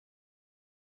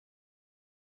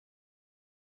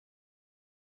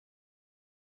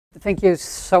Thank you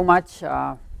so much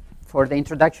for the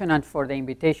introduction and for the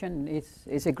invitation.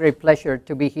 It's a great pleasure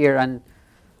to be here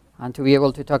and to be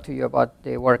able to talk to you about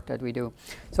the work that we do.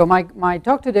 So my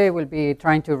talk today will be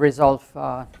trying to resolve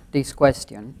this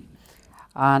question.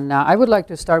 And I would like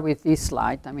to start with this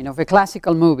slide, of a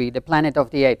classical movie, The Planet of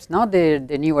the Apes. Not the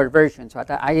newer versions, but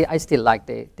I still like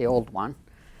the old one.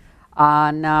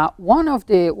 And one of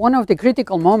the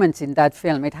critical moments in that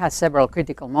film, it has several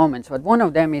critical moments, but one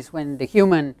of them is when the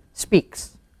human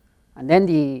speaks. And then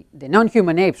the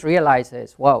non-human apes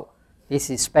realizes, wow, this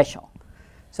is special.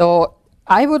 So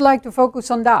I would like to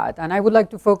focus on that, and I would like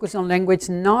to focus on language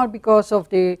not because of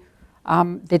the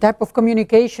type of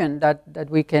communication that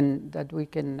we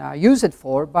can use it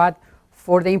for, but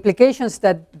for the implications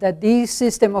that this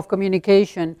system of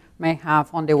communication may have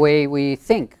on the way we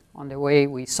think, on the way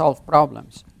we solve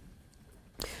problems.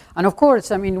 And of course,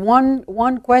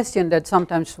 one question that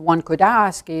sometimes one could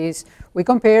ask is, we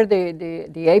compare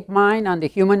the ape mind and the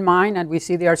human mind, and we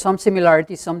see there are some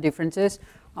similarities, some differences.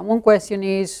 And one question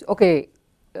is, okay,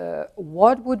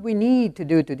 what would we need to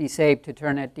do to this ape to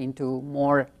turn it into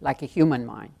more like a human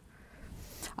mind?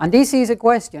 And this is a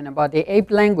question about the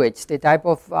ape language, the type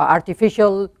of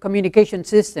artificial communication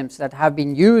systems that have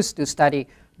been used to study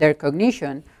their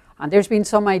cognition. And there's been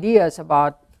some ideas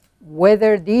about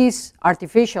whether these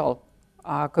artificial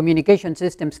communication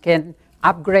systems can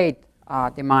upgrade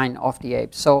the mind of the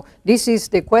apes. So this is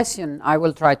the question I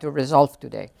will try to resolve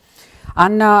today.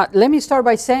 And let me start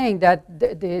by saying that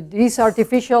these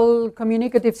artificial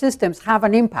communicative systems have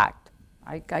an impact.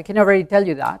 I can already tell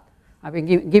you that. I've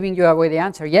been giving you away the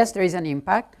answer. Yes, there is an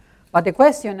impact. But the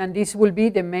question, and this will be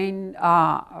the main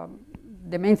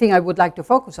thing I would like to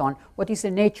focus on, what is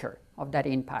the nature of that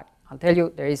impact? I'll tell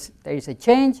you there is a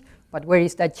change, but where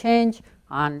is that change?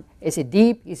 And is it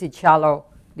deep? Is it shallow?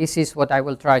 This is what I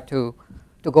will try to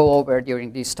go over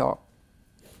during this talk.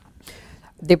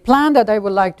 The plan that I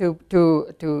would like to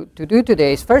do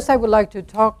today is, first I would like to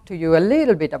talk to you a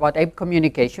little bit about ape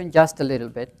communication, just a little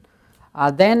bit.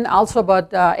 Then also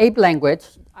about ape language,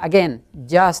 again,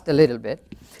 just a little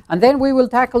bit. And then we will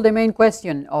tackle the main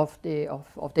question of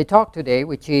the talk today,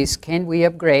 which is, can we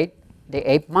upgrade the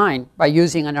ape mind by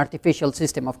using an artificial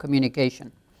system of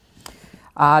communication?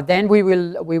 Then we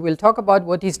will talk about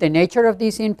what is the nature of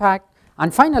this impact.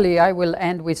 And finally, I will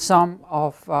end with some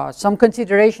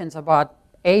considerations about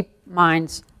ape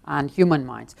minds and human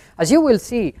minds. As you will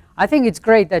see, I think it's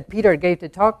great that Peter gave the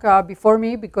talk before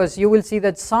me, because you will see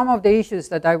that some of the issues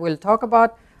that I will talk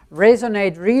about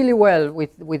resonate really well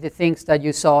with the things that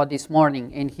you saw this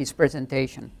morning in his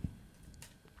presentation.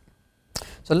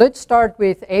 So let's start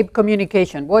with ape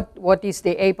communication. What is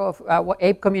the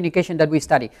ape communication that we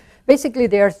study? Basically,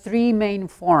 there are three main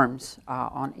forms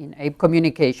in ape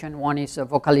communication. One is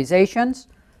vocalizations,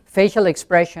 facial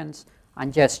expressions,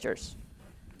 and gestures.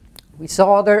 We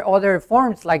saw other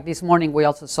forms, like this morning we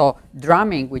also saw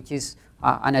drumming, which is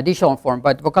an additional form.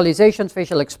 But vocalizations,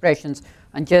 facial expressions,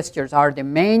 and gestures are the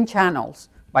main channels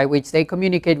by which they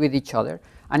communicate with each other.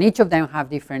 And each of them have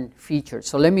different features.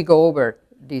 So let me go over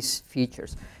these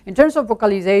features. In terms of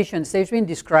vocalizations, they've been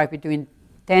described between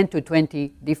 10 to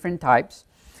 20 different types.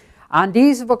 And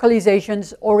these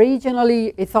vocalizations,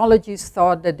 originally ethologists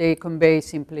thought that they convey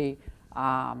simply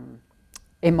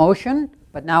emotion,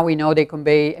 but now we know they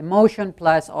convey emotion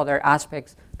plus other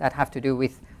aspects that have to do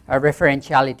with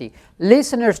referentiality.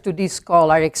 Listeners to this call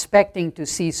are expecting to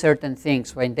see certain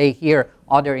things when they hear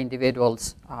other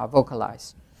individuals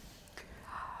vocalize.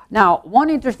 Now, one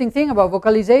interesting thing about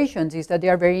vocalizations is that they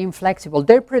are very inflexible.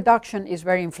 Their production is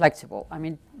very inflexible.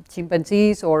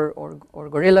 Chimpanzees or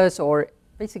gorillas, or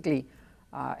basically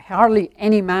hardly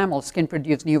any mammals can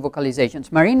produce new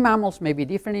vocalizations. Marine mammals may be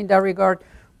different in that regard,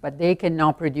 but they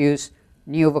cannot produce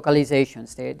new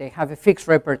vocalizations. They have a fixed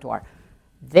repertoire.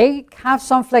 They have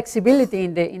some flexibility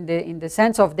in the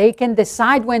sense of they can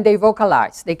decide when they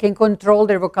vocalize. They can control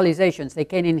their vocalizations. They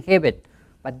can inhibit,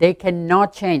 but they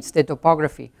cannot change the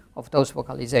topography of those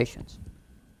vocalizations.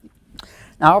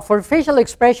 Now, for facial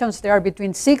expressions, there are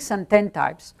between 6 and 10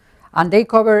 types, and they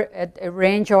cover a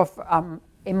range of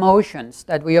emotions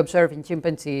that we observe in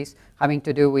chimpanzees, having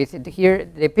to do with here.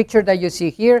 The picture that you see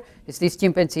here is this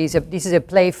chimpanzee. This is a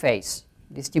play face.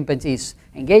 This chimpanzee is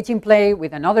engaged in play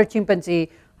with another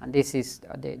chimpanzee, and this is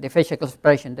the facial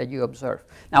expression that you observe.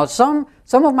 Now, some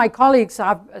of my colleagues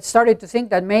have started to think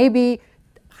that maybe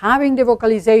having the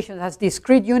vocalizations as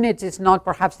discrete units is not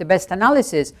perhaps the best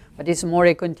analysis, but it's more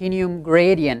a continuum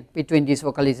gradient between these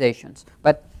vocalizations.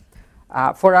 But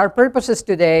for our purposes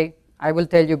today, I will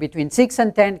tell you between 6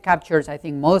 and 10 captures, I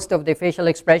think, most of the facial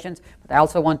expressions. But I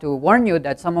also want to warn you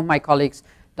that some of my colleagues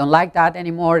don't like that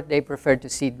anymore. They prefer to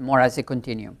see it more as a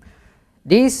continuum.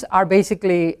 These are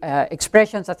basically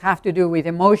expressions that have to do with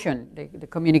emotion, the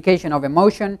communication of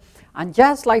emotion. And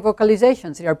just like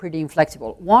vocalizations, they are pretty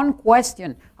inflexible. One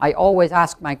question I always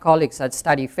ask my colleagues that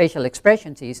study facial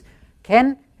expressions is,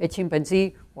 can a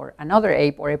chimpanzee or another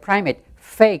ape or a primate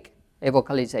fake a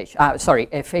vocalization?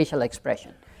 A facial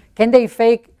expression. Can they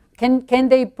fake? Can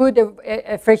they put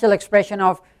a facial expression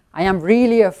of, I am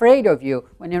really afraid of you,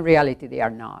 when in reality they are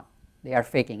not. They are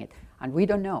faking it. And we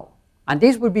don't know. And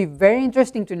this would be very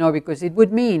interesting to know, because it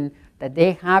would mean that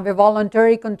they have a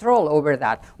voluntary control over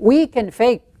that. We can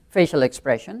fake facial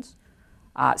expressions.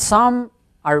 Some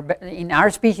are, in our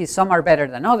species, some are better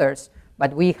than others,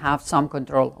 but we have some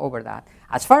control over that.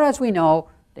 As far as we know,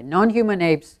 the non-human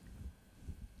apes,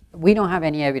 we don't have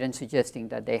any evidence suggesting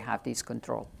that they have this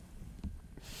control.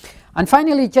 And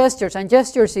finally, gestures. And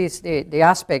gestures is the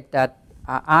aspect that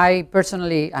I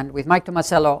personally, and with Mike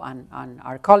Tomasello and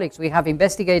our colleagues, we have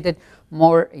investigated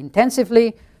more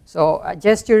intensively. So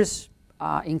gestures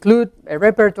include a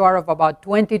repertoire of about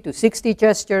 20 to 60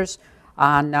 gestures.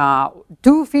 And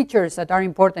two features that are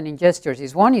important in gestures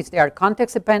is, one is they are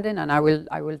context dependent, and I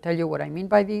will tell you what I mean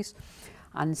by these.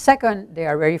 And second, they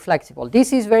are very flexible.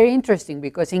 This is very interesting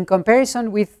because in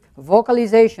comparison with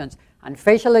vocalizations and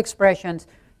facial expressions,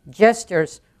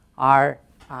 gestures are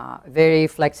very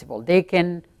flexible. They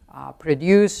can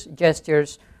produce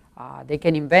gestures, they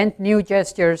can invent new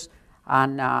gestures,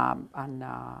 and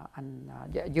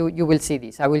you will see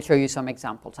this. I will show you some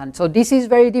examples. And so this is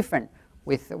very different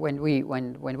with when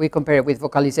we compare it with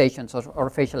vocalizations or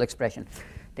facial expression.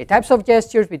 The types of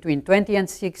gestures between 20 and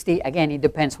 60, again, it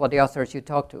depends what the authors you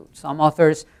talk to. Some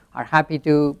authors are happy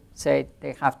to say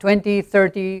they have 20,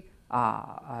 30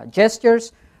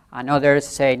 gestures, and others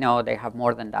say no, they have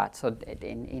more than that. So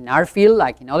in our field,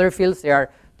 like in other fields,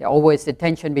 there always the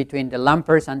tension between the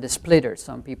lumpers and the splitters.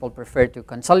 Some people prefer to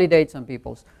consolidate, some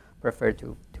people prefer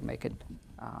to make it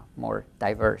more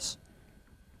diverse.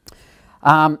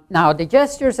 Now, the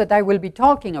gestures that I will be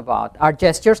talking about are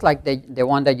gestures like the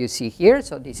one that you see here.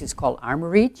 So this is called arm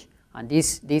reach. And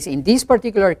in this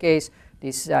particular case,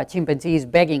 this chimpanzee is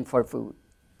begging for food.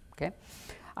 Okay?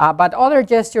 But other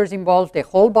gestures involve the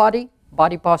whole body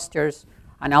postures,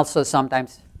 and also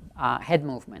sometimes head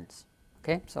movements.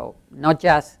 Okay? So not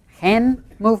just hand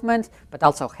movements, but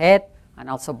also head and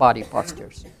also body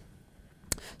postures.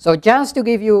 So just to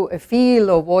give you a feel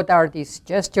of what are these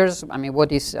gestures, I mean,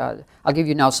 I'll give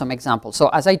you now some examples. So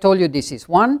as I told you, this is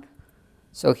one.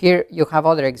 So here you have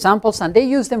other examples, and they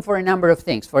use them for a number of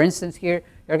things. For instance, here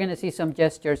you're going to see some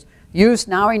gestures used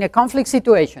now in a conflict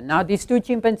situation. Now these two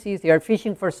chimpanzees, they are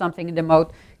fishing for something in the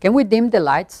moat. Can we dim the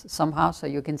lights somehow so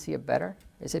you can see it better?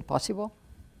 Is it possible?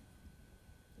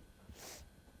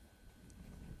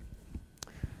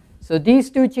 So these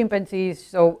two chimpanzees,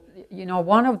 so you know,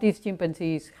 one of these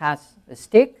chimpanzees has a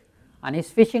stick and is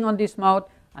fishing on this moat,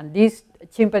 and this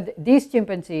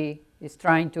chimpanzee is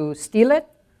trying to steal it.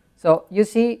 So you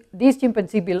see, this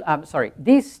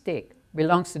stick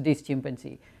belongs to this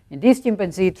chimpanzee, and this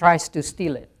chimpanzee tries to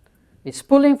steal it. It's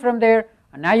pulling from there,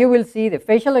 and now you will see the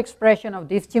facial expression of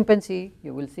this chimpanzee.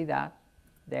 You will see that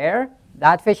there,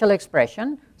 that facial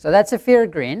expression. So that's a fear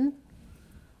grin,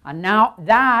 and now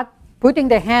that putting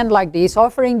the hand like this,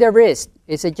 offering the wrist,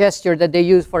 is a gesture that they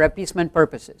use for appeasement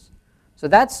purposes. So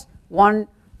that's one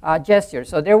gesture.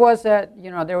 So there was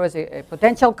a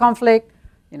potential conflict.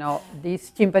 You know, this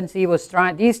chimpanzee was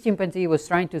trying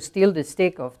to steal the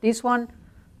stick of this one,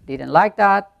 didn't like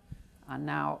that, and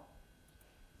now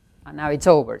it's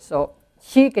over. So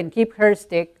she can keep her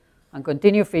stick and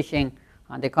continue fishing,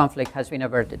 and the conflict has been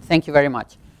averted. Thank you very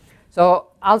much. So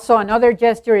also another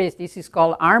gesture this is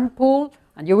called arm pull.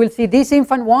 And you will see this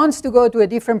infant wants to go to a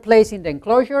different place in the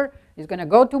enclosure. He's going to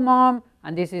go to mom,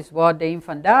 and this is what the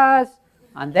infant does.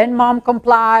 And then mom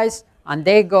complies, and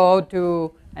they go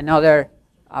to another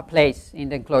place in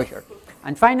the enclosure.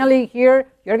 And finally,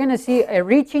 here, you're going to see a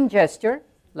reaching gesture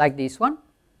like this one.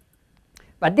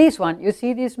 But this one, you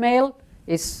see this male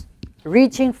is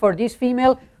reaching for this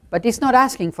female, but he's not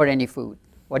asking for any food.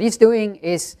 What he's doing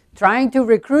is trying to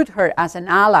recruit her as an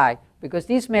ally, because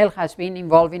this male has been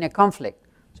involved in a conflict.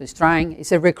 So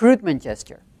it's a recruitment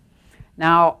gesture.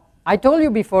 Now, I told you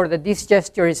before that this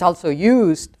gesture is also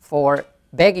used for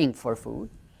begging for food.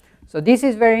 So this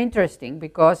is very interesting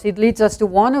because it leads us to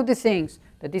one of the things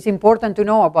that is important to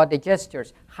know about the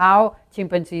gestures, how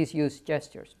chimpanzees use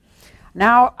gestures.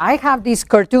 Now, I have this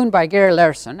cartoon by Gary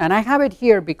Larson, and I have it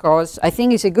here because I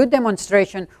think it's a good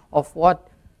demonstration of what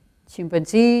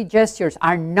chimpanzee gestures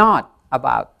are not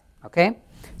about. Okay?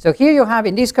 So here you have,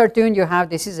 in this cartoon, you have,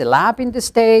 this is a lab in the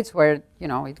States where, you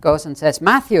know, it goes and says,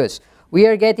 Matthews, we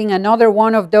are getting another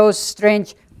one of those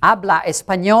strange habla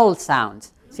español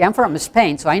sounds. See, I'm from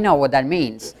Spain, so I know what that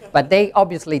means, but they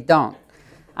obviously don't.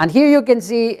 And here you can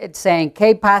see it saying,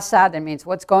 ¿Qué pasa? That means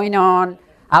what's going on.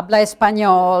 Habla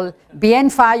español. Bien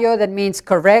fallo, that means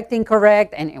correct,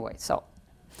 incorrect. Anyway, so.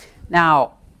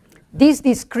 Now, this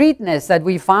discreteness that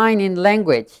we find in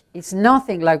language is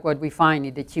nothing like what we find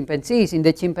in the chimpanzees. In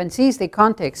the chimpanzees, the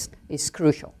context is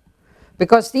crucial.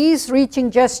 Because this reaching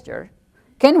gesture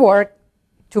can work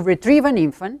to retrieve an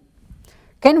infant,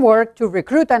 can work to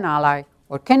recruit an ally,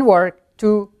 or can work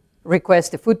to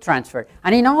request a food transfer.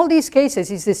 And in all these cases,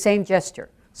 it's the same gesture.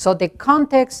 So the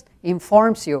context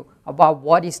informs you about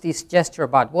what is this gesture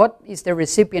about, what is the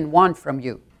recipient want from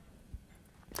you.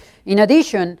 In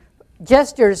addition,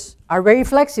 gestures are very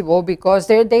flexible because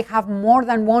they have more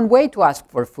than one way to ask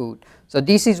for food. So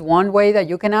this is one way that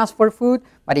you can ask for food,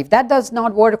 but if that does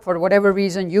not work for whatever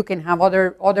reason, you can have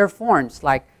other forms,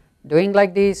 like doing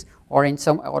like this, or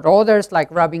others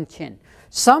like rubbing chin.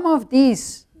 Some of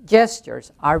these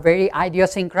gestures are very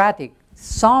idiosyncratic.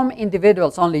 Some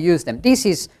individuals only use them. This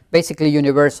is basically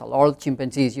universal. All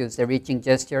chimpanzees use the reaching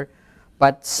gesture,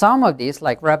 but some of these,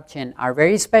 like rub chin, are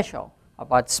very special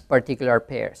about particular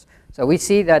pairs. So we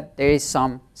see that there is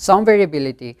some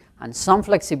variability and some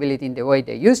flexibility in the way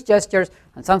they use gestures,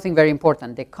 and something very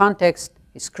important, the context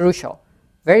is crucial,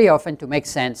 very often to make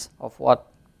sense of what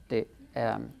the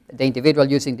individual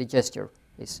using the gesture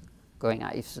is going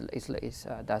at,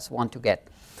 does want to get.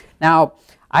 Now,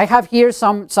 I have here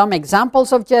some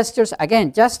examples of gestures.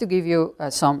 Again, just to give you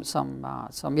some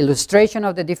illustration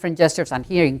of the different gestures, and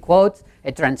here in quotes,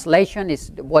 a translation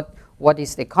is what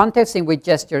is the context in which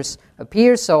gestures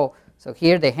appear. So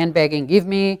here the hand begging, give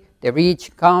me, the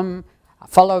reach, come,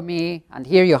 follow me, and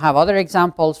here you have other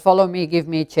examples, follow me, give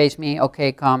me, chase me,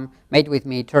 okay, come, mate with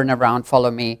me, turn around, follow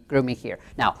me, groom me here.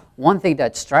 Now, one thing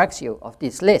that strikes you of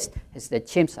this list is that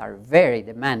chimps are very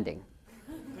demanding.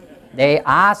 They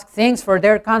ask things for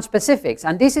their conspecifics,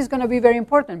 and this is going to be very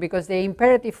important because the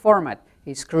imperative format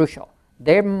is crucial.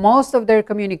 Most of their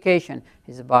communication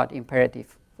is about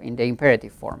imperative, in the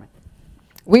imperative format.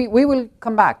 We will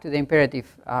come back to the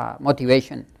imperative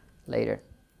motivation later.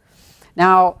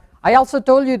 Now, I also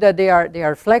told you that they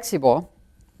are flexible.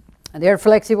 They are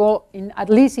flexible in at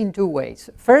least in two ways.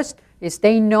 First is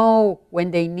they know when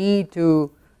they need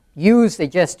to use the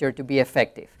gesture to be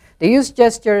effective. They use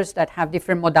gestures that have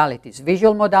different modalities: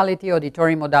 visual modality,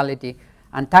 auditory modality,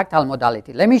 and tactile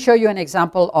modality. Let me show you an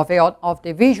example of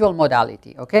the visual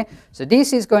modality. Okay, so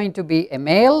this is going to be a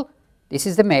male. This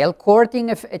is the male courting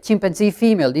a chimpanzee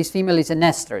female. This female is a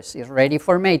nestress, is ready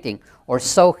for mating, or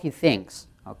so he thinks.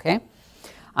 Okay.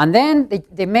 And then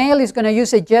the male is going to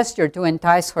use a gesture to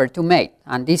entice her to mate.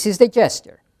 And this is the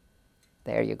gesture.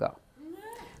 There you go.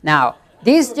 Now,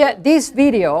 this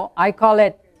video, I call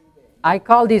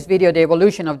this video the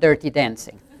evolution of dirty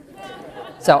dancing.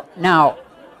 So now,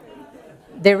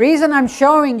 the reason I'm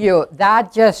showing you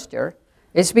that gesture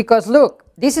is because, look,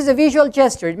 this is a visual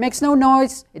gesture. It makes no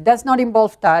noise. It does not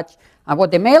involve touch. And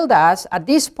what the male does, at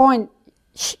this point,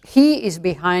 he is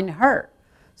behind her.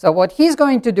 So what he's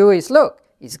going to do is, look,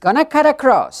 he's going to cut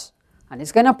across, and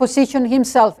he's going to position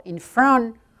himself in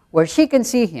front where she can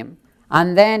see him,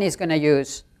 and then he's going to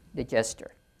use the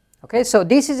gesture. Okay, so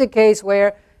this is a case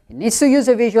where he needs to use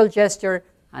a visual gesture,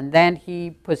 and then he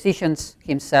positions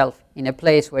himself in a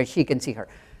place where she can see her.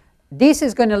 This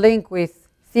is going to link with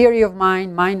theory of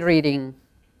mind reading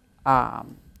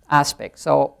aspect.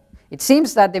 So it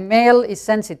seems that the male is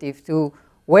sensitive to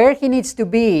where he needs to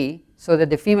be so that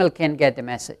the female can get the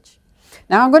message.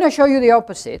 Now I'm going to show you the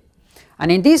opposite.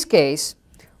 And in this case,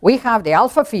 we have the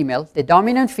alpha female, the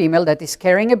dominant female that is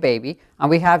carrying a baby,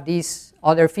 and we have this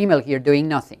other female here doing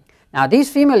nothing. Now this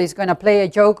female is going to play a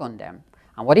joke on them.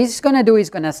 And what he's going to do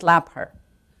is going to slap her.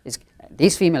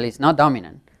 This female is not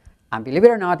dominant. And believe it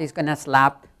or not, he's going to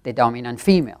slap the dominant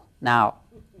female. Now,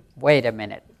 wait a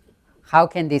minute. How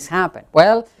can this happen?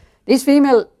 Well, this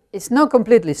female is not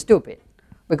completely stupid,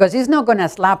 because he's not going to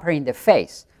slap her in the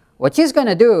face. What she's going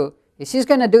to do is she's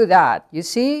going to do that. You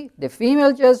see, the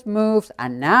female just moves,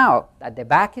 and now that the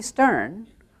back is turned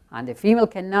and the female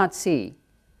cannot see,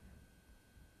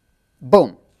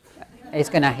 boom, it's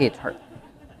going to hit her.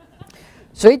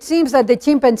 So it seems that the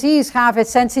chimpanzees have a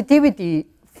sensitivity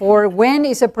for when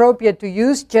it's appropriate to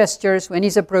use gestures, when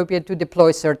it's appropriate to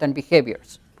deploy certain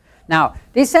behaviors. Now,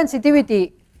 this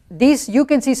sensitivity, you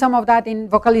can see some of that in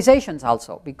vocalizations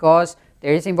also, because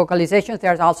there is in vocalizations,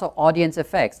 there's also audience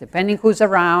effects. Depending who's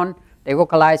around, they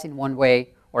vocalize in one way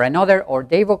or another, or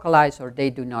they vocalize or they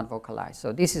do not vocalize.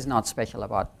 So this is not special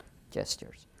about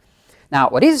gestures. Now,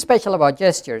 what is special about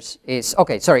gestures is,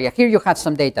 okay, sorry, here you have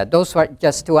some data. Those are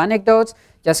just two anecdotes.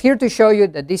 Just here to show you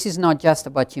that this is not just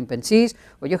about chimpanzees.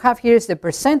 What you have here is the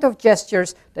percent of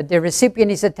gestures that the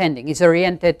recipient is attending, is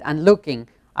oriented and looking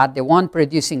at the one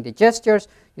producing the gestures.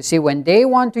 You see, when they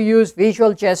want to use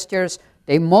visual gestures,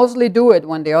 they mostly do it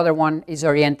when the other one is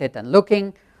oriented and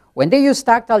looking. When they use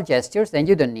tactile gestures, then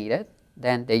you don't need it.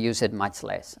 Then they use it much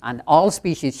less. And all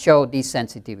species show this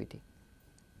sensitivity.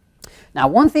 Now,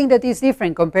 one thing that is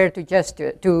different compared to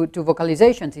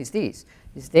vocalizations is this,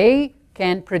 is they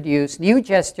can produce new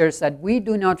gestures that we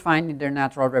do not find in their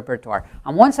natural repertoire.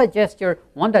 And one such gesture,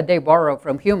 one that they borrow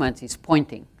from humans, is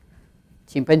pointing.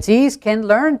 Chimpanzees can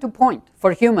learn to point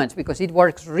for humans because it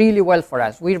works really well for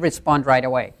us. We respond right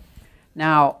away.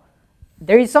 Now,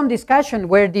 there is some discussion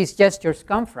where these gestures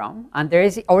come from, and there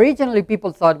is originally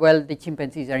people thought, well, the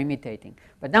chimpanzees are imitating.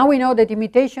 But now we know that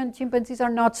chimpanzees are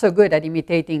not so good at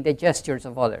imitating the gestures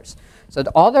of others. So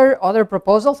the other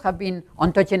proposals have been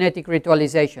ontogenetic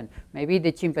ritualization. Maybe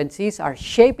the chimpanzees are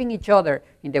shaping each other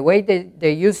in the way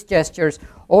they use gestures,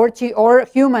 or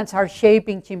humans are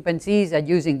shaping chimpanzees at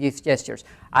using these gestures.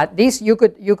 At this, you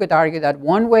could argue that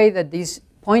one way that this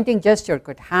pointing gesture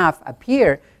could have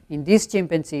appear in these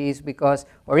chimpanzees, because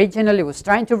originally it was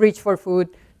trying to reach for food,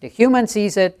 the human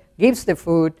sees it, gives the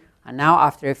food, and now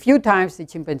after a few times the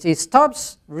chimpanzee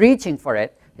stops reaching for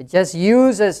it. It just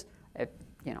uses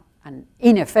an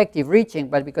ineffective reaching,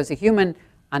 but because the human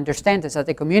understands it as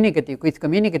a with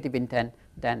communicative intent,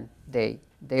 then they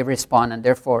respond, and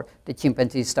therefore the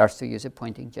chimpanzee starts to use a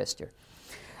pointing gesture.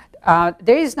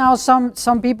 There is now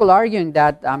some people arguing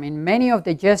that many of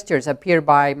the gestures appear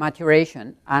by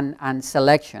maturation and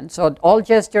selection. So all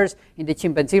gestures in the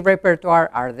chimpanzee repertoire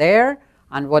are there,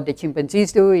 and what the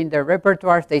chimpanzees do in their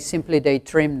repertoire, they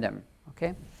trim them.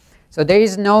 Okay, so there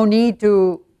is no need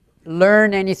to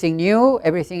learn anything new.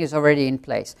 Everything is already in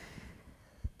place.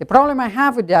 The problem I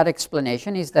have with that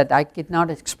explanation is that I could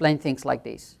not explain things like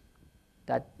this.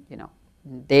 That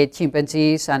the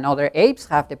chimpanzees and other apes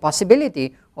have the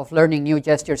possibility of learning new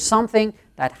gestures, something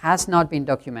that has not been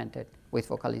documented with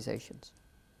vocalizations.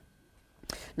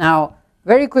 Now,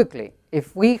 very quickly,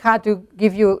 if I had to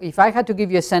give you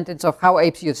a sentence of how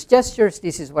apes use gestures,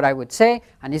 this is what I would say,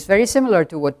 and it's very similar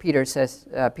to what Peter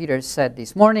said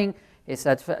this morning, is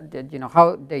that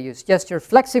how they use gestures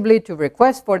flexibly to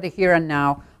request for the here and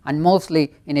now, and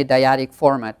mostly in a dyadic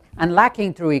format, and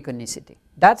lacking through iconicity.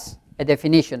 That's a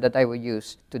definition that I would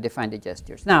use to define the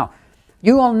gestures. Now,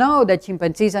 you all know that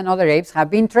chimpanzees and other apes have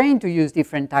been trained to use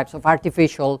different types of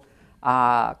artificial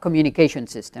communication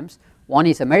systems. One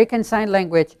is American Sign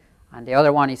Language, and the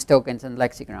other one is tokens and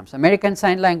lexigrams. American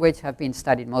Sign Language have been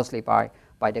studied mostly by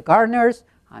the Garners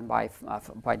and by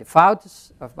the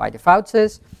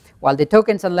Foutses, while the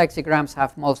tokens and lexigrams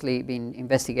have mostly been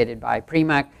investigated by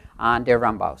Primate and their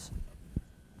Rambaus.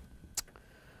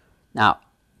 Now,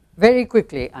 very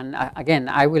quickly, and again,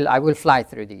 I will fly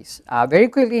through these. Very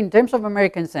quickly, in terms of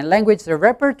American Sign Language, the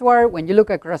repertoire, when you look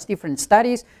across different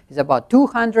studies, is about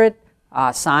 200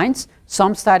 signs.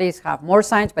 Some studies have more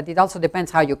signs, but it also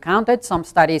depends how you count it. Some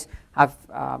studies have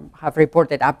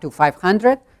reported up to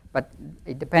 500, but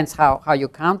it depends how you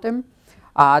count them.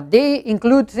 They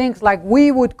include things like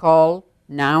we would call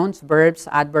nouns, verbs,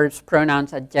 adverbs,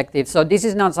 pronouns, adjectives. So this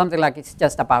is not something like it's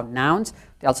just about nouns.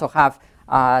 They also have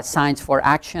signs for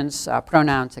actions,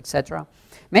 pronouns, etc.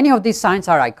 Many of these signs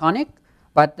are iconic,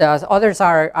 but others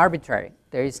are arbitrary.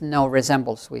 There is no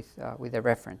resemblance with the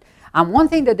referent. And one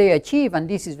thing that they achieve, and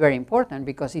this is very important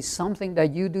because it's something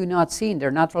that you do not see in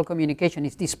their natural communication,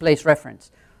 is displaced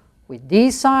reference. With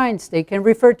these signs, they can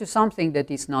refer to something that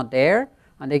is not there,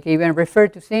 and they can even refer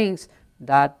to things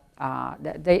that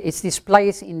it's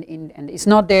displaced and it's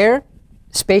not there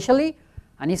spatially,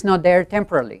 and it's not there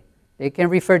temporally. They can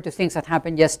refer to things that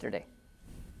happened yesterday.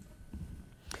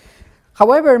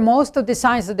 However, most of the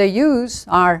signs that they use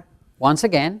are, once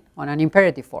again, on an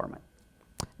imperative format.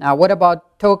 Now, what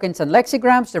about tokens and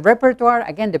lexigrams? The repertoire,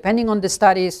 again, depending on the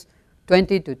studies,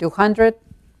 20 to 200.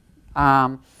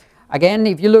 Again,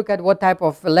 if you look at what type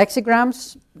of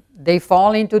lexigrams, they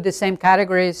fall into the same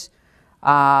categories.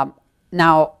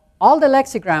 Now, all the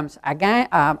lexigrams,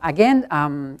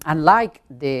 unlike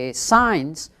the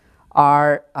signs,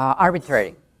 are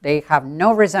arbitrary. They have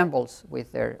no resemblance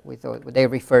with what they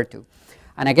refer to.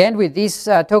 And again, with these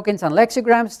tokens and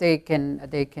lexigrams, they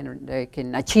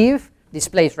can achieve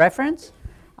displaced reference,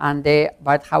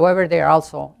 but however, they are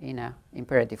also in an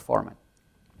imperative format.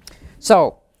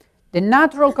 So, the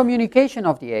natural communication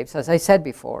of the apes, as I said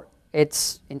before,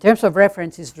 it's in terms of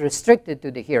reference is restricted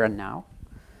to the here and now.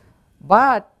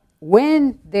 But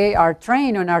when they are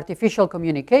trained on artificial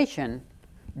communication,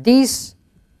 this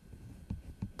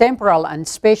temporal and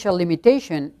spatial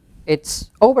limitation, it's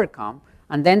overcome,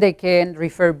 and then they can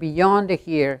refer beyond the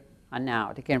here and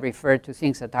now. They can refer to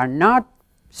things that are not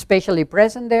spatially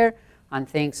present there and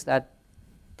things that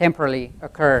temporally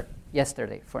occur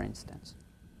yesterday, for instance.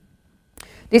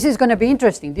 This is going to be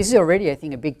interesting. This is already, I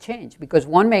think, a big change, because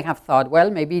one may have thought, well,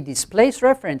 maybe displaced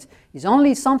reference is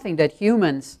only something that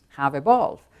humans have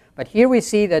evolved. But here we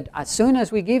see that as soon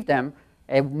as we give them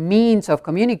a means of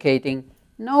communicating,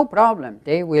 no problem.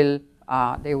 They will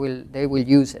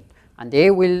use it, and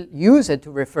they will use it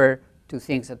to refer to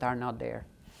things that are not there.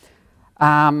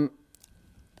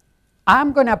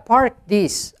 I'm going to park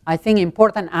this, I think,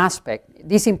 important aspect,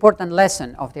 this important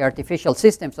lesson of the artificial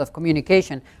systems of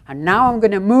communication, and now I'm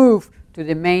going to move to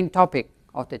the main topic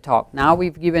of the talk. Now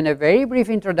we've given a very brief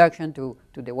introduction to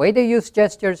the way they use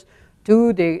gestures,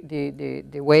 to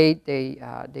the way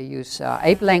they use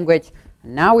ape language.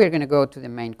 And now we're going to go to the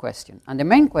main question. And the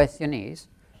main question is,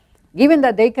 given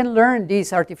that they can learn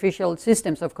these artificial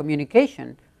systems of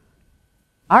communication,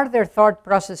 are their thought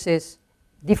processes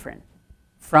different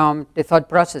from the thought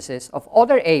processes of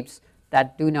other apes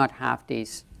that do not have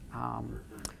this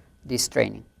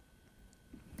training?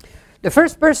 The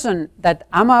first person that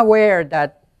I'm aware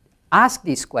that asked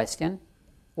this question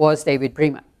was David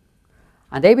Primate.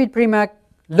 And David Primate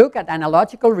looked at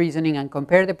analogical reasoning and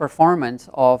compared the performance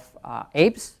of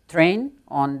apes trained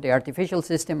on the artificial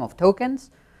system of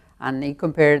tokens, and he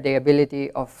compared the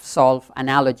ability of solve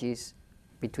analogies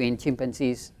between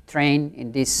chimpanzees trained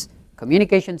in this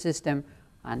communication system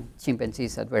and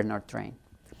chimpanzees that were not trained.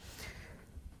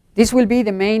 This will be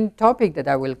the main topic that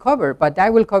I will cover, but I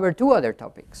will cover two other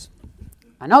topics.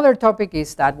 Another topic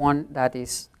is that one that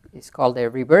is called the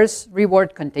reverse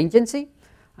reward contingency.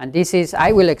 And this is,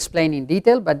 I will explain in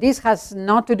detail, but this has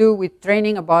not to do with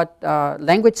training about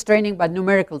language training, but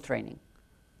numerical training.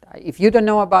 If you don't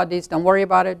know about this, don't worry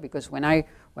about it, because when I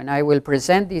will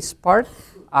present this part,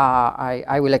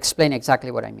 I will explain exactly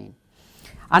what I mean.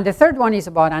 And the third one is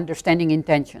about understanding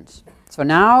intentions. So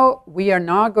now we are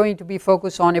not going to be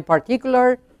focused on a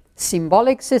particular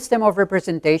symbolic system of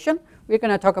representation. We're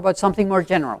going to talk about something more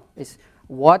general. Is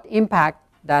what impact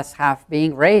does have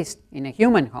being raised in a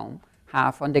human home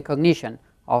have on the cognition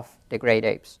of the great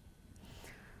apes?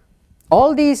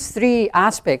 All these three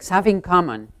aspects have in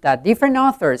common that different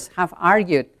authors have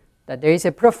argued that there is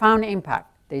a profound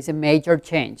impact, there is a major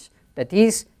change that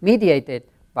is mediated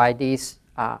by these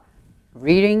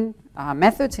reading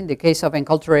methods in the case of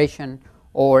enculturation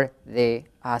or the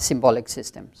symbolic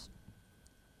systems.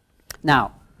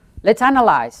 Now, let's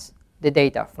analyze the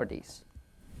data for these.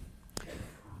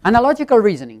 Analogical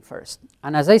reasoning first.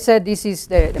 And as I said, this is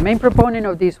the main proponent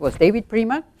of this was David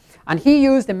Primate. And he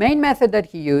used, the main method that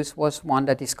he used was one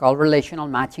that is called relational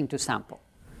matching to sample.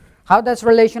 How does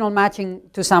relational matching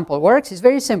to sample works? It's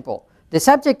very simple. The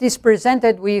subject is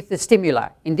presented with the stimuli.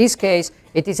 In this case,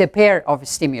 it is a pair of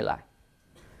stimuli.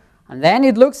 And then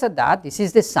it looks at that. This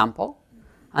is the sample.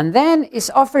 And then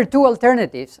it's offered two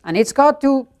alternatives. And it's got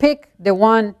to pick the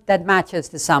one that matches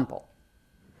the sample.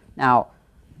 Now,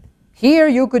 here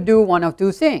you could do one of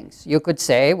two things. You could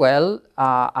say, well,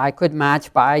 I could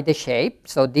match by the shape.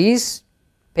 So this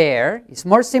pair is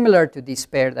more similar to this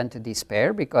pair than to this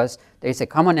pair because there is a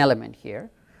common element here.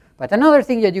 But another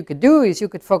thing that you could do is you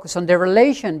could focus on the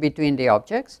relation between the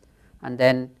objects and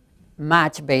then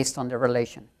match based on the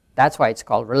relation. That's why it's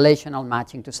called relational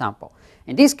matching to sample.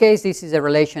 In this case, this is a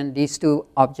relation. These two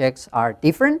objects are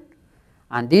different,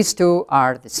 and these two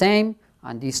are the same,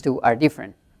 and these two are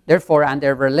different. Therefore,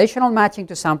 under relational matching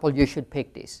to sample, you should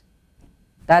pick this.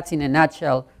 That's in a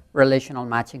nutshell relational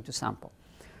matching to sample.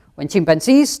 When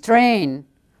chimpanzees train,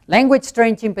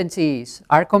 language-trained chimpanzees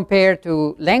are compared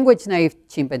to language-naive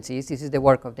chimpanzees, this is the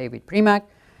work of David Primate,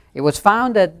 it was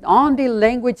found that only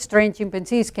language-trained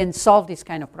chimpanzees can solve this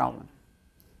kind of problem.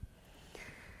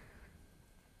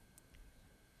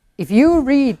 If you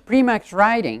read Primate's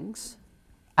writings,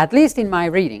 at least in my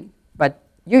reading, but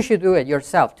you should do it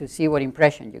yourself to see what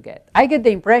impression you get. I get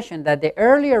the impression that the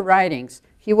earlier writings,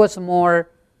 he was more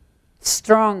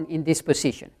strong in this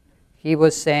position. He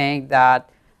was saying that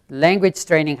language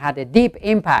training had a deep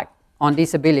impact on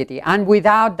this ability, and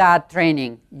without that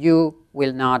training, you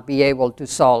will not be able to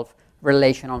solve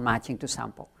relational matching to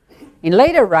sample. In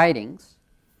later writings,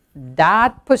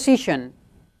 that position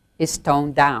is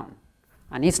toned down,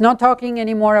 and it's not talking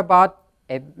anymore about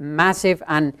a massive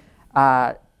and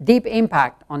deep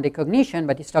impact on the cognition,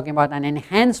 but it's talking about an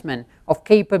enhancement of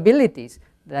capabilities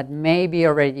that may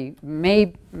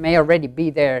already be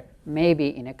there,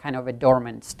 maybe in a kind of a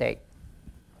dormant state.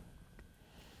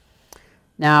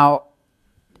 Now,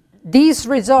 these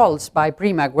results by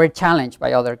Primate were challenged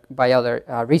by other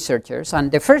researchers,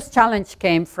 and the first challenge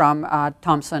came from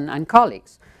Thompson and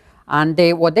colleagues. And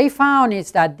what they found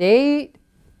is that they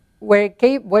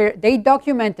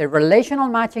documented relational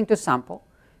matching to sample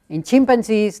in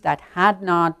chimpanzees that had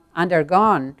not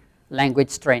undergone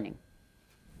language training.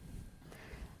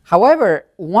 However,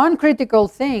 one critical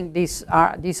thing these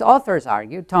authors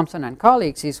argue, Thompson and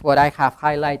colleagues, is what I have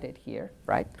highlighted here,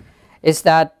 right? Is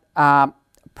that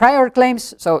prior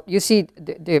claims, so you see,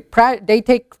 they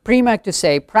take Primate to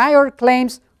say prior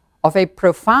claims of a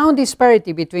profound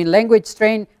disparity between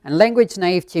language-trained and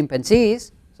language-naive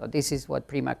chimpanzees. So this is what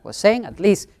Primate was saying, at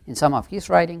least in some of his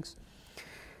writings.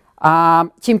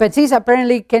 Chimpanzees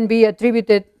apparently can be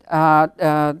attributed,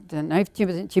 the naive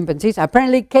chimpanzees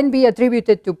apparently can be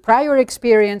attributed to prior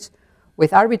experience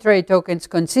with arbitrary tokens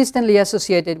consistently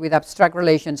associated with abstract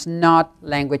relations, not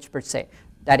language per se.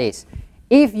 That is,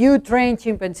 if you train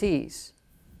chimpanzees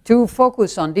to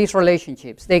focus on these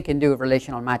relationships, they can do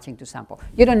relational matching to sample.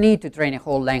 You don't need to train a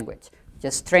whole language.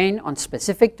 Just train on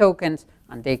specific tokens,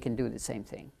 and they can do the same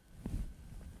thing.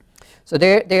 So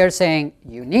they are saying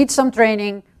you need some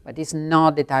training, but it's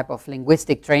not the type of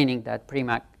linguistic training that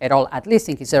Primate et al., at least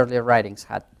in his earlier writings,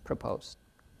 had proposed.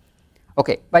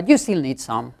 Okay, but you still need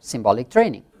some symbolic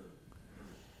training.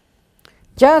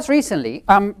 Just recently,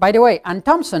 by the way, and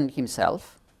Thompson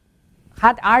himself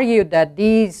had argued that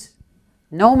these,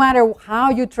 no matter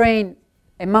how you train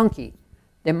a monkey,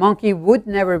 the monkey would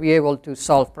never be able to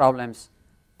solve problems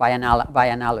by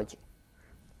analogy.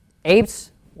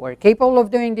 Apes were capable of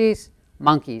doing this.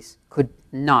 Monkeys could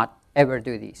not ever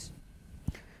do this.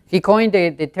 He coined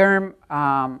the term,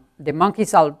 the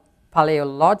monkeys are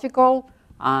paleological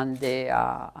and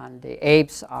the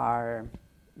apes are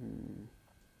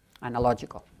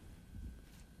analogical.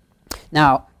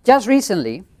 Now, just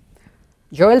recently,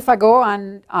 Joël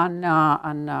Fagot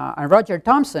and Roger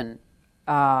Thompson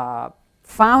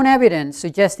found evidence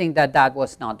suggesting that that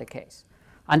was not the case.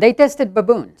 And they tested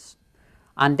baboons.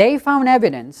 And they found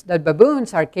evidence that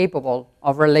baboons are capable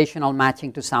of relational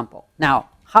matching to sample. Now,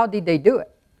 how did they do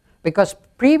it? Because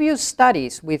previous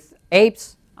studies with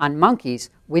apes and monkeys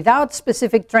without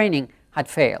specific training had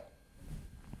failed.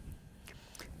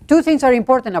 Two things are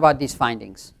important about these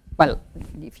findings. Well,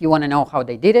 if you want to know how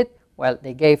they did it, well,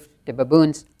 they gave the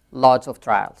baboons lots of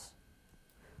trials.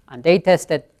 And they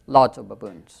tested lots of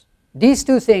baboons. These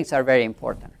two things are very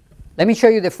important. Let me show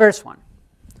you the first one.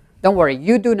 Don't worry,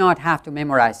 you do not have to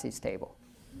memorize this table.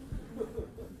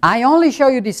 I only show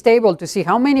you this table to see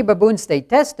how many baboons they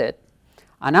tested.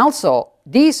 And also,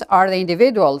 these are the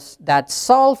individuals that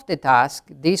solved the task,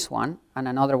 this one and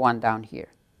another one down here.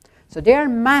 So there are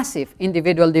massive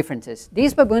individual differences.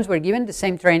 These baboons were given the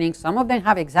same training. Some of them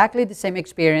have exactly the same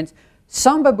experience.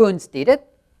 Some baboons did it,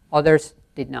 others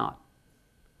did not.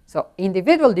 So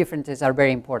individual differences are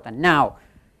very important. Now,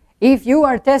 if you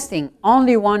are testing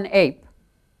only one ape,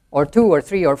 or 2 or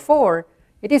 3 or 4,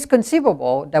 it is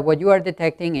conceivable that what you are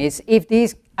detecting is if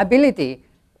this ability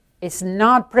is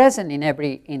not present in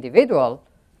every individual,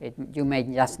 you may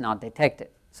just not detect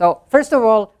it. So first of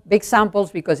all, big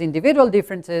samples, because individual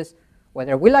differences,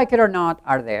 whether we like it or not,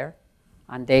 are there,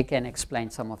 and they can explain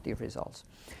some of the results.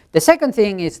 The second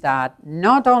thing is that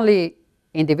not only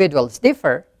individuals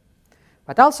differ,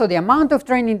 but also the amount of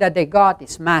training that they got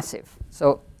is massive.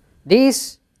 So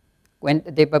these, when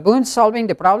the baboons solving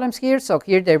the problems here, so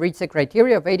here they reach the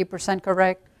criteria of 80%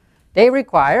 correct, they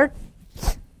required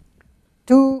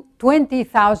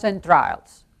 20,000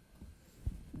 trials.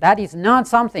 That is not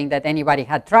something that anybody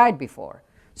had tried before.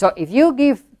 So if you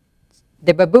give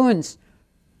the baboons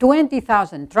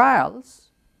 20,000 trials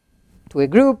to a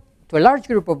large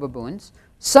group of baboons,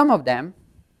 some of them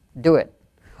do it.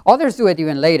 Others do it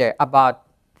even later, about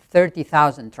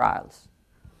 30,000 trials.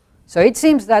 So it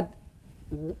seems that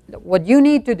what you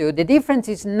need to do, the difference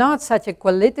is not such a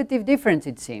qualitative difference,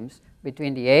 it seems,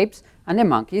 between the apes and the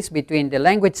monkeys, between the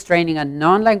language training and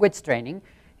non-language training.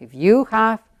 If you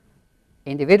have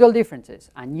individual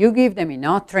differences and you give them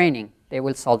enough training, they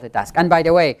will solve the task. And by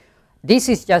the way, this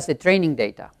is just the training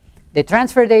data. The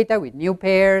transfer data with new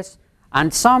pairs,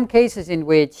 and some cases in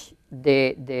which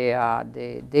they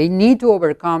need to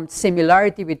overcome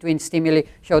similarity between stimuli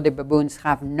show the baboons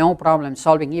have no problem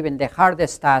solving even the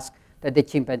hardest task that the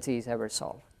chimpanzees ever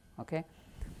solved. Okay?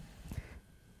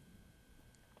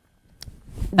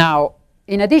 Now,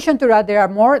 in addition to that, there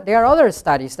are other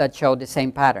studies that show the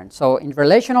same pattern. So in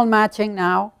relational matching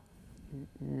now,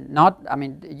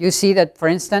 you see that, for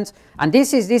instance, and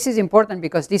this is important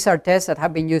because these are tests that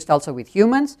have been used also with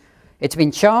humans. It's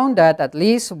been shown that at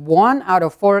least 1 out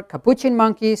of 4 capuchin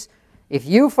monkeys If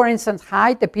you, for instance,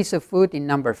 hide a piece of food in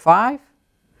number 5,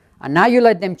 and now you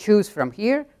let them choose from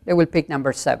here, they will pick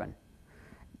number 7.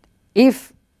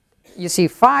 If you see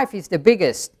 5 is the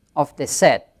biggest of the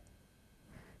set.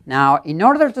 Now, in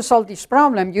order to solve this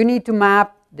problem, you need to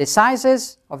map the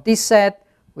sizes of this set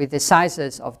with the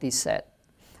sizes of this set.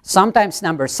 Sometimes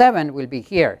number 7 will be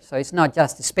here, so it's not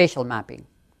just a spatial mapping.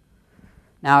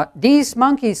 Now, these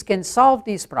monkeys can solve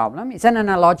this problem. It's an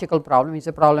analogical problem. It's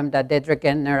a problem that Dedrick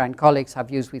Gentner and colleagues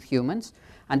have used with humans.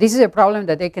 And this is a problem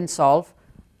that they can solve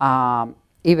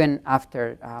even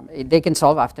after, they can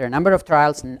solve after a number of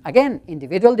trials. And again,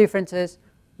 individual differences,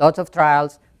 lots of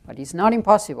trials, but it's not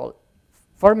impossible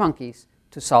for monkeys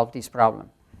to solve this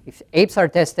problem. If apes are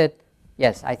tested,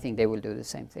 yes, I think they will do the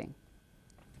same thing.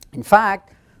 In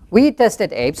fact, we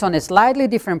tested apes on a slightly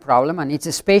different problem, and it's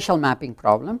a spatial mapping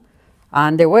problem.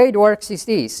 And the way it works is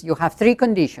this. You have 3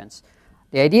 conditions.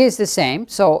 The idea is the same.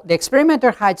 So the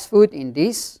experimenter hides food in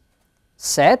this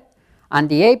set, and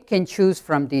the ape can choose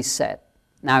from this set.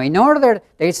 Now, in order,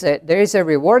 there is a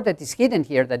reward that is hidden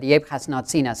here that the ape has not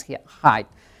seen as hide.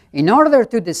 In order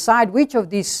to decide which of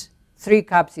these 3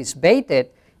 cups is baited,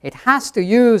 it has to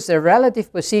use the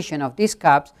relative position of these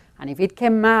cups, and if it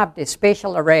can map the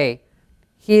spatial array,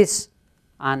 his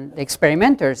and the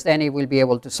experimenters, then it will be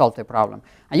able to solve the problem.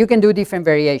 And you can do different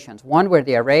variations. One where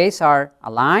the arrays are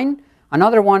aligned,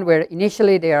 another one where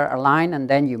initially they are aligned and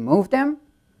then you move them.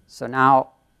 So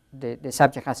now the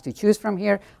subject has to choose from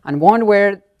here. And one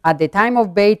where at the time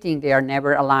of baiting they are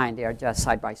never aligned, they are just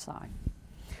side by side.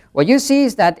 What you see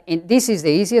is that this is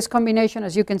the easiest combination.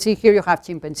 As you can see here, you have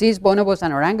chimpanzees, bonobos,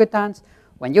 and orangutans.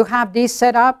 When you have this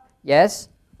set up, yes,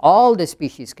 all the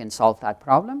species can solve that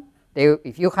problem.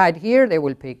 If you hide here, they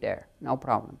will pick there, no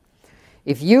problem.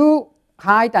 If you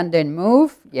hide and then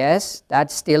move, yes,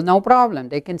 that's still no problem.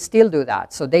 They can still do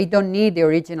that. So they don't need the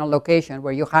original location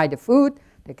where you hide the food.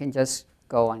 They can just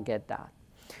go and get that.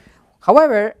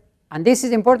 However, and this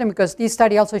is important because this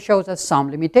study also shows us some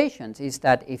limitations, is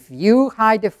that if you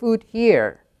hide the food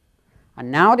here, and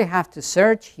now they have to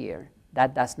search here,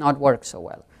 that does not work so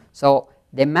well. So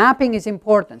the mapping is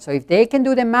important. So if they can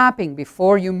do the mapping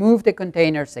before you move the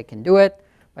containers, they can do it.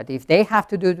 But if they have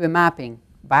to do the mapping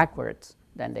backwards,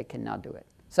 then they cannot do it.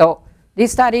 So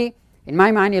this study, in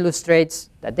my mind, illustrates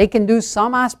that they can do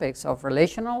some aspects of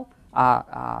relational,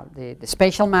 the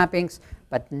spatial mappings,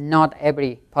 but not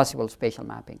every possible spatial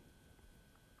mapping.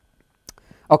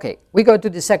 Okay, we go to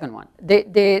the second one.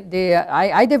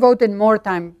 I devoted more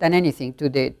time than anything to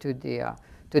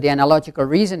the analogical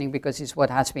reasoning because it's what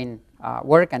has been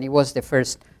work, and it was the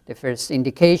first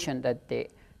indication that the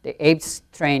apes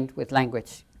trained with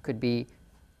language could be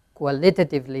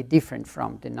qualitatively different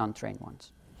from the non-trained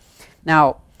ones.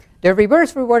 Now, the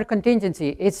reverse reward contingency,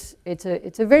 it's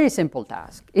a very simple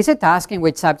task. It's a task in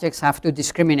which subjects have to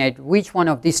discriminate which one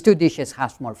of these 2 dishes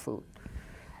has more food.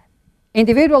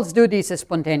 Individuals do this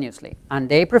spontaneously, and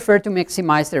they prefer to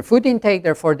maximize their food intake,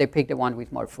 therefore they pick the one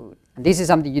with more food. And this is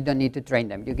something you don't need to train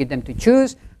them. You get them to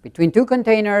choose between 2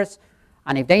 containers,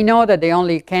 and if they know that they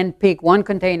only can pick 1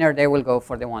 container, they will go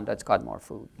for the one that's got more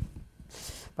food.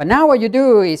 But now what you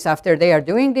do is, after they are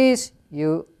doing this,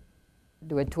 you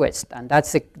do a twist, and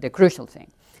that's the crucial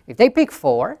thing. If they pick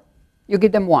 4, you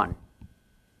give them 1.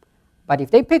 But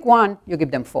if they pick 1, you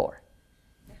give them 4.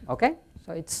 Okay?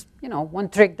 So it's, one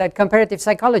trick that comparative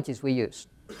psychologists we use.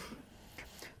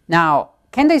 Now,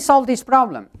 can they solve this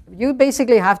problem? You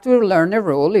basically have to learn a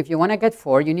rule. If you want to get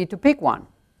 4, you need to pick 1.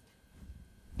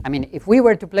 I mean, if we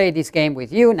were to play this game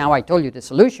with you, now I told you the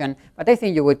solution, but I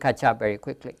think you would catch up very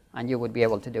quickly, and you would be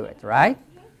able to do it, right?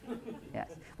 Yes.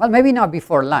 Well, maybe not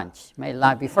before lunch.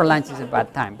 Before lunch is a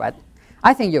bad time, but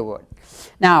I think you would.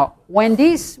 Now, when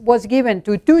this was given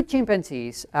to 2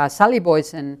 chimpanzees, Sally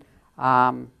Boysen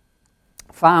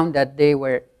found that they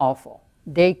were awful.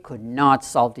 They could not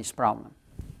solve this problem.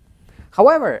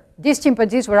 However, these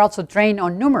chimpanzees were also trained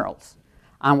on numerals.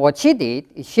 And what she did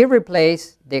is she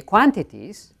replaced the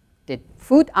quantities, the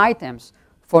food items,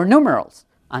 for numerals.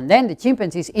 And then the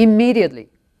chimpanzees immediately,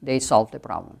 they solved the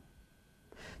problem.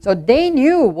 So they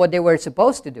knew what they were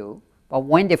supposed to do, but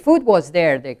when the food was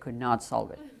there, they could not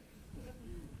solve it.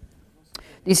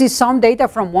 This is some data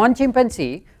from 1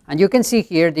 chimpanzee. And you can see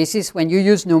here, this is when you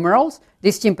use numerals.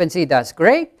 This chimpanzee does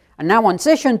great. And now on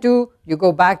session 2, you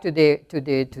go back to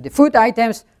the food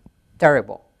items.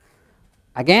 Terrible.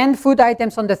 Again, food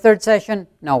items on the 3rd session.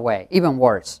 No way. Even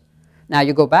worse. Now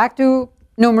you go back to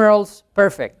numerals.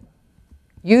 Perfect.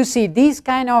 You see this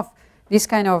kind of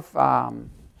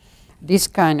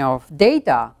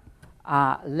data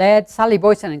led Sally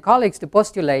Boysen and colleagues to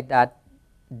postulate that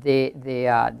the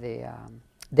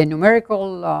the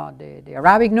numerical, the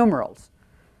Arabic numerals,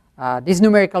 this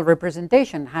numerical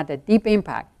representation had a deep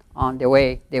impact on the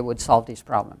way they would solve this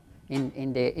problem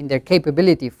in their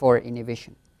capability for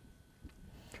inhibition.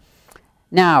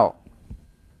 Now,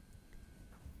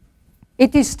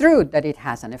 it is true that it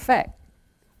has an effect,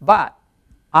 but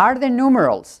are the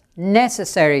numerals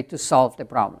necessary to solve the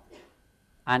problem?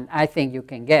 And I think you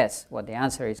can guess what the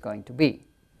answer is going to be.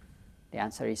 The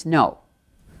answer is no.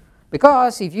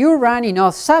 Because if you run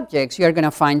enough subjects, you're going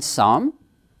to find some,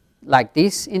 like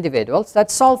these individuals, that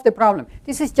solve the problem.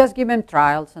 This is just give them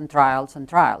trials and trials and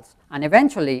trials. And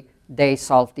eventually, they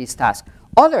solve this task.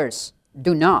 Others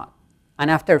do not. And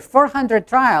after 400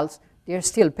 trials, they're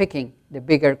still picking the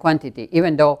bigger quantity,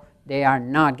 even though they are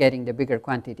not getting the bigger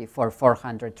quantity for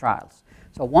 400 trials.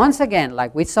 So once again,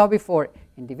 like we saw before,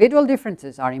 individual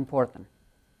differences are important.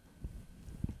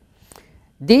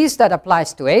 This that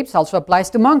applies to apes also applies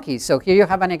to monkeys. So here you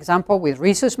have an example with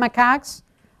rhesus macaques.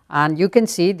 And you can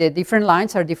see the different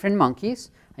lines are different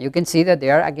monkeys. And you can see that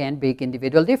there are, again, big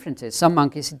individual differences. Some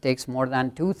monkeys, it takes more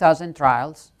than 2,000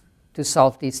 trials to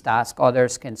solve this task.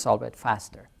 Others can solve it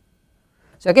faster.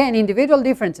 So again, individual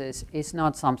differences is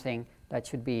not something that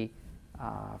should be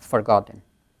forgotten.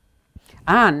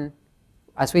 And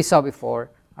as we saw before,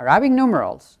 Arabic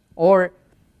numerals or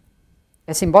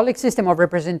a symbolic system of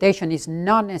representation is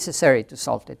not necessary to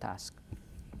solve the task.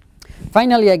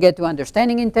 Finally, I get to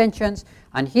understanding intentions.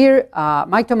 And here,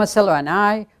 Mike Tomasello and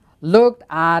I looked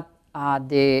at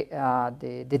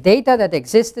the data that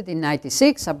existed in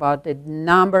 '96 about the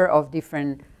number of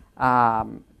different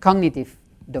cognitive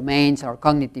domains or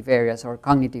cognitive areas or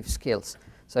cognitive skills.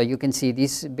 So you can see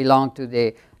these belong to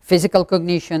the physical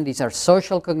cognition. These are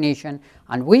social cognition.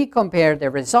 And we compare the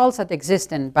results that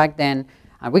existed back then.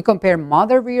 And we compare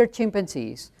mother-reared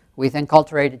chimpanzees with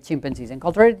enculturated chimpanzees.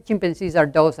 Enculturated chimpanzees are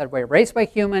those that were raised by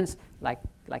humans like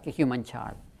a human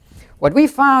child. What we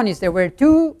found is there were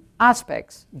two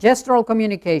aspects, gestural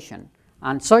communication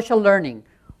and social learning,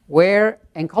 where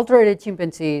enculturated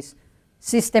chimpanzees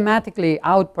systematically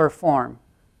outperform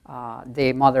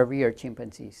the mother-reared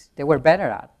chimpanzees. They were better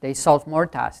at. They solved more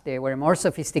tasks. They were more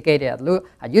sophisticated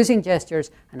at using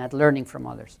gestures and at learning from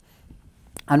others.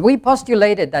 And we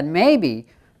postulated that maybe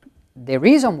the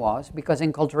reason was because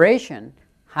enculturation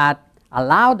had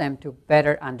allowed them to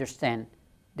better understand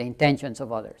the intentions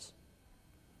of others.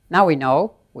 Now we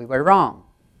know we were wrong.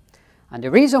 And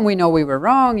the reason we know we were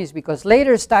wrong is because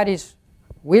later studies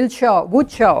would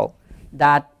show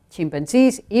that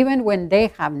chimpanzees, even when they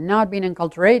have not been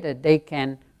enculturated, they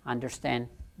can understand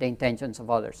the intentions of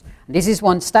others. And this is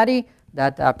one study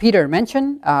that Peter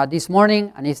mentioned this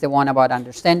morning, and it's the one about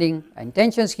understanding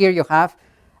intentions. Here you have,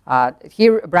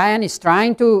 here Brian is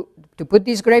trying to put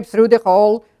this grape through the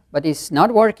hole, but it's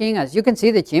not working. As you can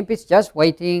see, the chimp is just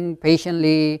waiting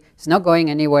patiently. It's not going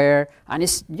anywhere, and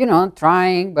it's, you know,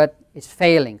 trying, but it's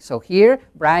failing. So here,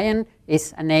 Brian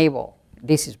is unable.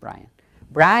 This is Brian.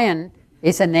 Brian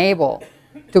is unable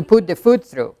to put the food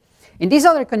through. In this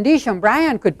other condition,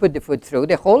 Brian could put the food through.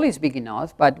 The hole is big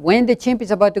enough, but when the chimp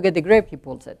is about to get the grape, he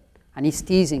pulls it, and he's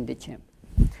teasing the chimp.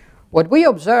 What we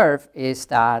observe is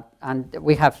that, and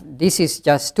we have, this is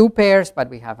just 2 pairs, but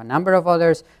we have a number of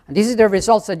others, and this is the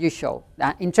results that you show.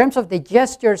 In terms of the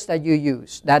gestures that you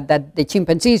use, that the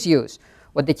chimpanzees use,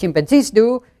 what the chimpanzees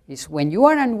do is when you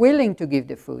are unwilling to give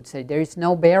the food, say there is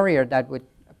no barrier that would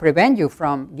prevent you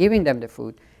from giving them the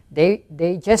food,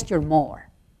 they gesture more.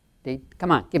 They, come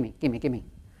on, give me, give me, give me.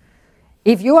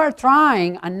 If you are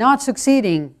trying and not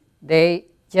succeeding, they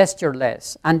gesture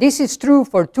less. And this is true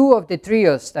for 2 of the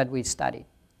trios that we studied.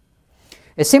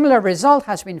 A similar result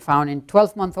has been found in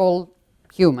 12-month-old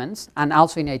humans and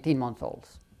also in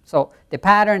 18-month-olds. So the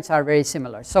patterns are very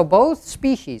similar. So both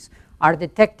species are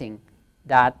detecting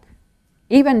that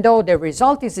even though the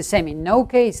result is the same, in no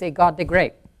case they got the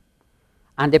grape.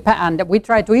 And we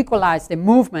try to equalize the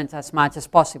movements as much as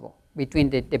possible between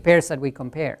the pairs that we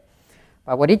compare.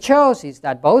 But what it shows is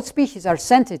that both species are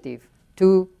sensitive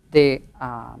to the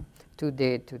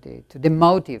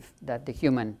motive that the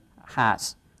human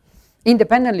has,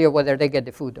 independently of whether they get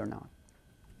the food or not.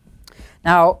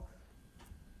 Now,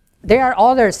 there are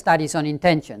other studies on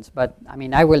intentions, but I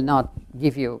mean, I will not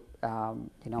give you,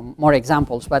 more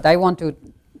examples, but I want to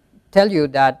tell you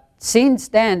that since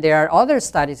then, there are other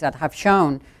studies that have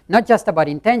shown not just about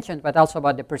intentions, but also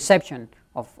about the perception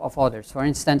of others. For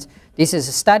instance, this is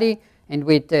a study in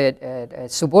which a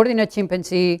subordinate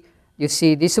chimpanzee, you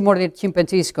see this subordinate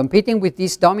chimpanzee is competing with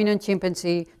this dominant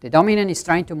chimpanzee. The dominant is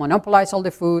trying to monopolize all the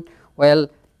food. Well,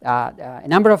 a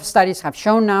number of studies have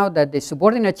shown now that the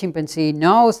subordinate chimpanzee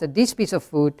knows that this piece of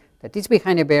food that is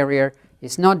behind a barrier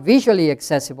is not visually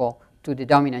accessible to the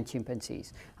dominant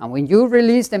chimpanzees. And when you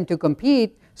release them to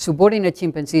compete, subordinate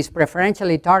chimpanzees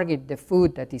preferentially target the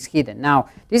food that is hidden. Now,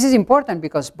 this is important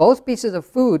because both pieces of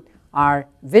food are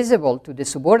visible to the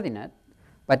subordinate,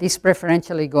 but it's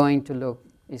preferentially going to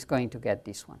get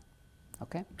this one.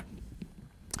 Okay?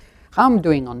 How I'm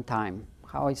doing on time?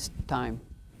 How is time?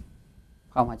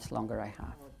 How much longer I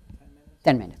have?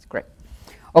 10 minutes, great.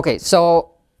 Okay,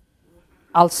 so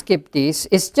I'll skip this.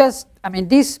 It's just, I mean,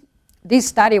 this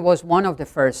study was one of the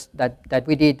first that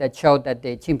we did that showed that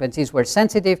the chimpanzees were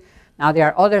sensitive. Now there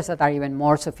are others that are even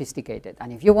more sophisticated.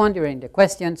 And if you want during the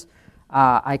questions,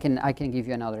 I can give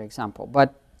you another example.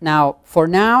 But now, for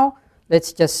now,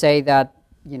 let's just say that,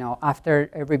 you know, after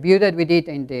a review that we did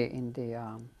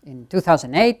in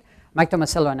 2008, Mike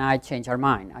Tomasello and I changed our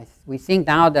mind. We think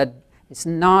now that it's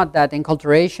not that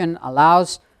enculturation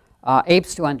allows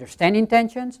apes to understand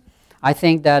intentions. I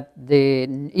think that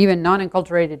even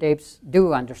non-enculturated apes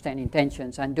do understand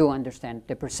intentions and do understand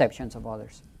the perceptions of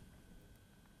others.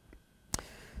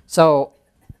 So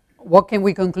what can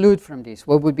we conclude from this?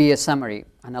 What would be a summary?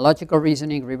 Analogical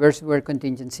reasoning, reverse word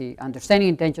contingency, understanding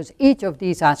intentions. Each of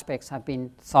these aspects have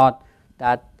been thought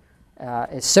that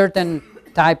a certain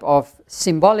type of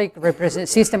symbolic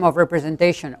system of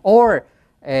representation or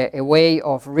a way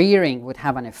of rearing would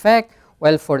have an effect.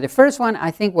 Well, for the first one,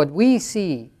 I think what we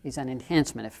see is an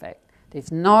enhancement effect.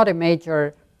 It's not a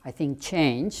major, I think,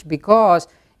 change, because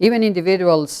even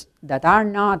individuals that are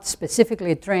not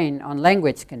specifically trained on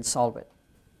language can solve it.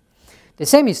 The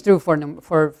same is true for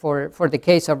the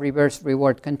case of reverse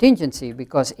reward contingency,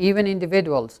 because even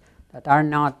individuals that are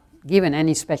not given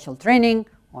any special training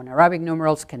on Arabic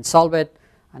numerals can solve it.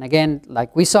 And again,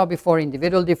 like we saw before,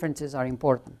 individual differences are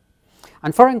important.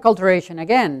 And for enculturation,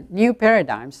 again, new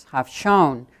paradigms have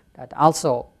shown that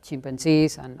also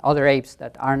chimpanzees and other apes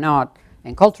that are not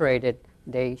enculturated,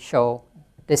 they show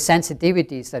the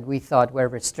sensitivities that we thought were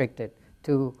restricted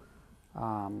to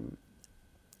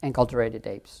enculturated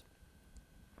apes.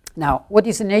 Now, what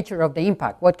is the nature of the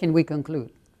impact? What can we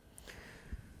conclude?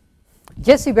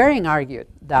 Jesse Bering argued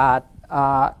that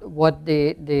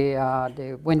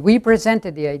when we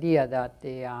presented the idea that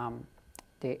the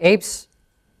apes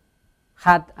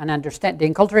had an the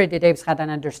enculturated apes had an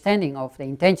understanding of the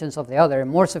intentions of the other, a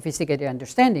more sophisticated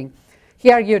understanding,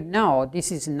 he argued, no,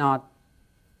 this is not.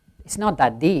 It's not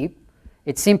that deep.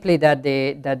 It's simply that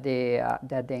the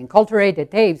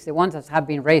enculturated apes, the ones that have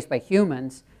been raised by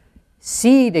humans,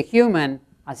 see the human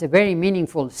as a very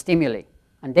meaningful stimuli,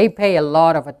 and they pay a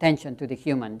lot of attention to the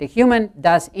human. The human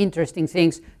does interesting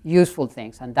things, useful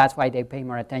things, and that's why they pay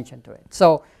more attention to it.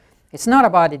 So it's not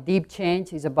about a deep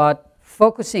change. It's about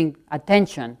focusing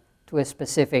attention to a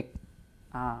specific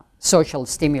social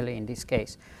stimuli in this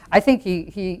case. I think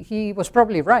he was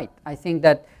probably right. I think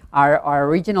that our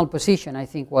original position, I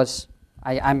think, was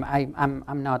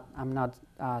I'm not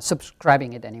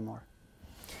subscribing it anymore.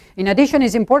 In addition,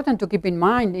 it's important to keep in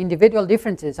mind individual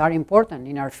differences are important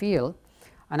in our field,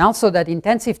 and also that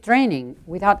intensive training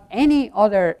without any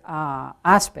other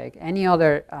aspect, any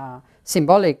other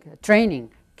symbolic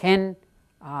training can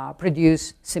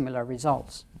produce similar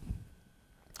results.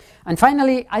 And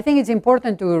finally, I think it's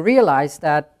important to realize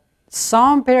that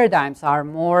some paradigms are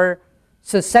more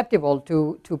susceptible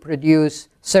to produce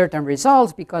certain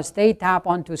results because they tap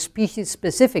onto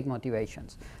species-specific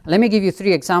motivations. Let me give you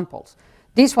 3 examples.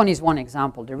 This one is one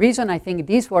example. The reason I think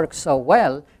this works so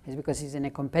well is because it's in a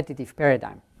competitive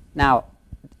paradigm. Now,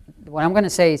 what I'm going to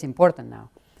say is important now.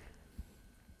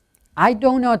 I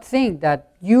do not think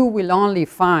that you will only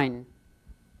find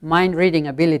mind-reading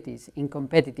abilities in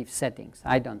competitive settings.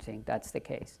 I don't think that's the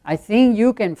case. I think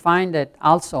you can find it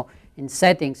also in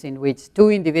settings in which 2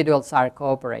 individuals are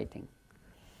cooperating.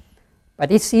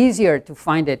 But it's easier to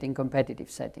find it in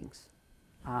competitive settings.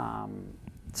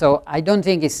 So I don't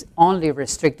think it's only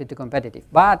restricted to competitive.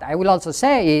 But I will also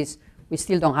say is we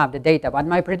still don't have the data. But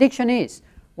my prediction is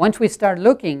once we start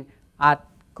looking at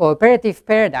cooperative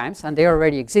paradigms, and they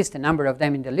already exist, a number of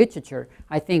them in the literature,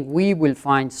 I think we will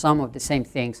find some of the same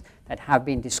things that have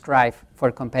been described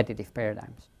for competitive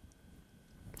paradigms.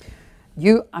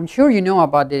 I'm sure you know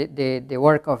about the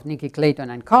work of Nikki Clayton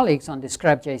and colleagues on the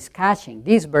scrap jay's caching.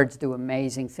 These birds do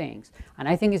amazing things. And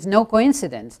I think it's no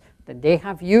coincidence that they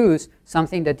have used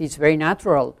something that is very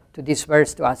natural to these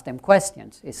birds to ask them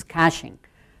questions, is caching.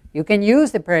 You can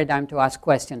use the paradigm to ask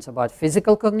questions about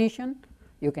physical cognition.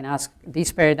 You can ask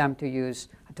this paradigm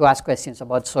to ask questions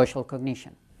about social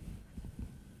cognition.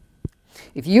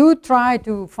 If you try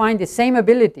to find the same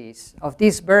abilities of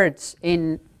these birds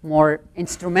in more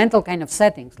instrumental kind of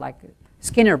settings, like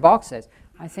Skinner boxes,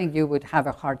 I think you would have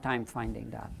a hard time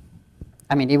finding that.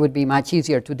 I mean, it would be much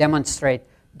easier to demonstrate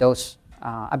those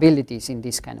abilities in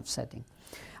this kind of setting.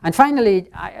 And finally,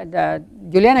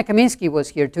 Juliana Kaminsky was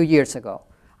here 2 years ago,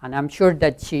 and I'm sure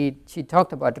that she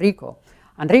talked about Rico.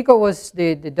 And Rico was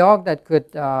the dog that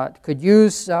could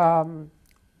use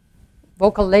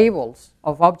vocal labels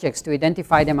of objects to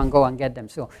identify them and go and get them.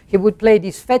 So he would play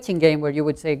this fetching game where you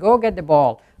would say, go get the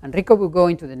ball, and Rico would go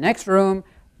into the next room,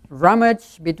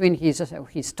 rummage between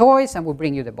his toys, and would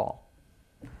bring you the ball.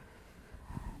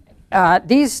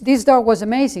 This dog was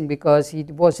amazing because he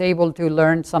was able to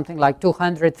learn something like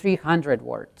 200, 300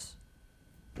 words.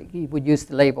 He would use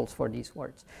the labels for these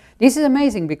words. This is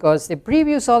amazing because the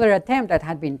previous other attempt that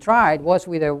had been tried was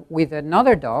with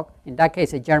another dog, in that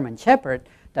case a German Shepherd,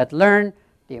 that learned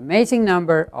the amazing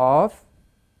number of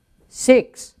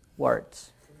 6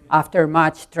 words after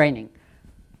much training.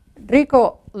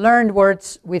 Rico learned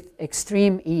words with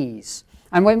extreme ease.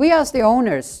 And when we asked the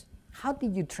owners, how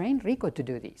did you train Rico to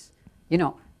do this? You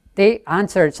know, they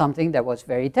answered something that was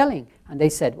very telling. And they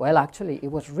said, well, actually,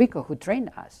 it was Rico who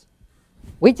trained us.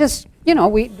 We just, you know,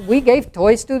 we gave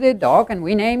toys to the dog and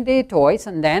we named the toys.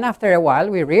 And then after a while,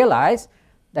 we realized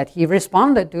that he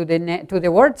responded to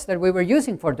the words that we were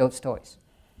using for those toys.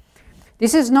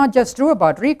 This is not just true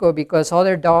about Rico because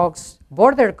other dogs,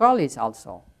 border collies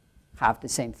also have the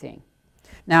same thing.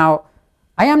 Now,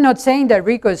 I am not saying that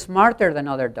Rico is smarter than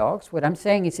other dogs. What I'm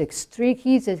saying is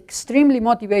he's extremely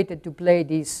motivated to play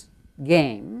this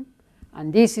game.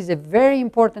 And this is a very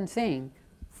important thing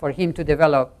for him to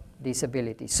develop this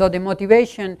ability. So the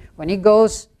motivation, when it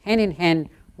goes hand in hand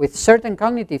with certain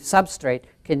cognitive substrate,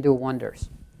 can do wonders.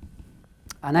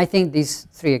 And I think these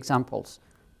 3 examples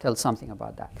tell something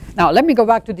about that. Now, let me go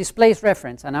back to displaced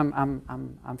reference, and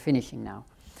I'm finishing now.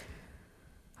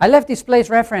 I left displaced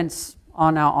reference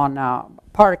on a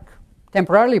park,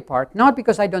 temporarily parked, not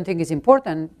because I don't think it's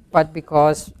important, but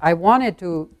because I wanted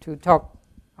to talk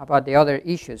about the other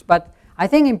issues. But I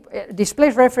think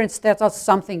displaced reference tells us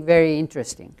something very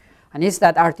interesting, and it's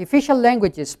that artificial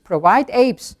languages provide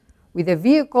apes with a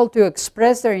vehicle to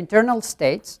express their internal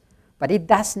states, but it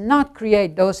does not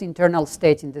create those internal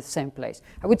states in the same place.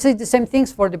 I would say the same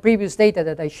things for the previous data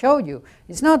that I showed you.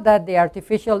 It's not that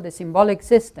the symbolic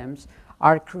systems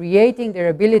are creating their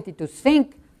ability to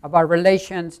think about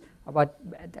relations, about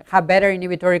have better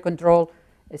inhibitory control.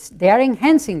 They are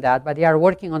enhancing that, but they are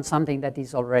working on something that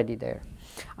is already there.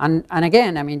 And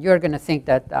again, I mean, you're going to think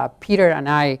that Peter and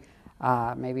I,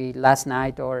 maybe last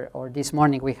night or this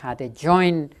morning, we had a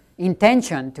joint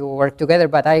intention to work together,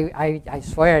 but I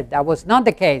swear that was not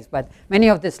the case. But many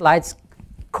of the slides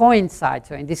coincide.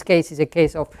 So in this case, it's a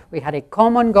case of we had a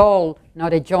common goal,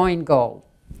 not a joint goal.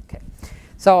 Okay.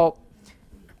 So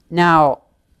now,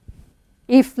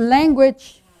 if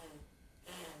language,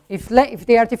 if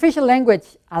the artificial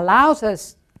language allows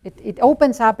us, it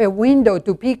opens up a window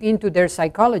to peek into their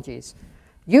psychologies,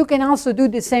 you can also do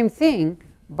the same thing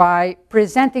by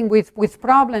presenting with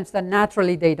problems that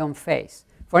naturally they don't face.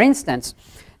 For instance,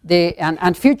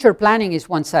 and future planning is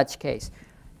one such case.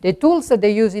 The tools that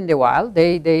they use in the wild,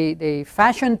 they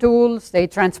fashion tools, they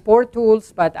transport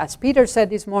tools, but as Peter said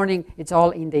this morning, it's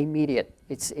all in the immediate.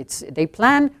 They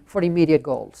plan for immediate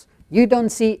goals. You don't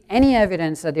see any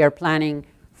evidence that they are planning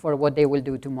for what they will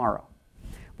do tomorrow.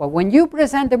 But when you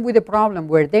present them with a problem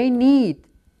where they need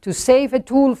to save a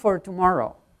tool for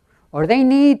tomorrow, or they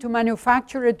need to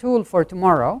manufacture a tool for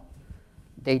tomorrow,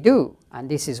 they do. And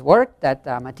this is work that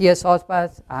Matthias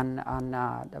Osbach and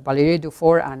Valérie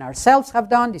Dufour and ourselves have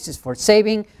done. This is for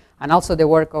saving, and also the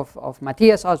work of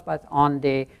Matthias Osbach on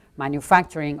the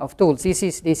manufacturing of tools. This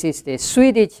is the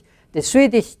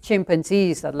Swedish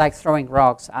chimpanzees that like throwing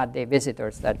rocks at the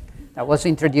visitors that was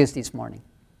introduced this morning.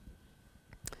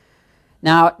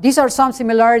 Now, these are some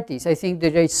similarities. I think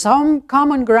there is some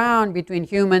common ground between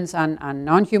humans and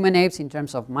non-human apes in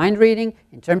terms of mind reading,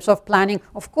 in terms of planning.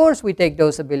 Of course, we take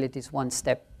those abilities one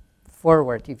step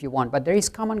forward if you want, but there is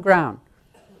common ground.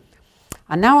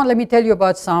 And now let me tell you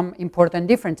about some important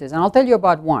differences, and I'll tell you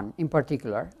about one in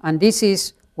particular. And this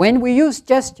is when we use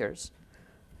gestures.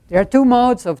 There are 2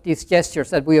 modes of these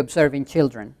gestures that we observe in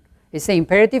children. It's the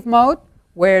imperative mode,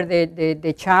 where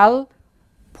the child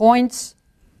points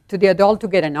to the adult to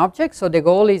get an object. So the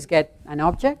goal is get an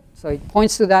object. So it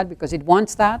points to that because it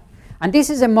wants that. And this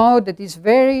is a mode that is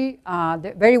very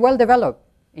well developed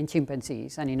in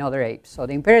chimpanzees and in other apes. So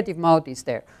the imperative mode is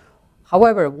there.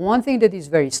 However, one thing that is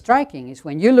very striking is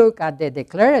when you look at the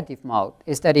declarative mode,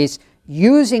 is that is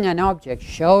using an object,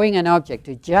 showing an object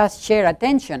to just share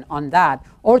attention on that,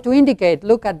 or to indicate,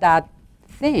 look at that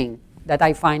thing that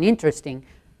I find interesting.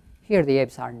 Here the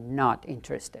apes are not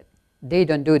interested. They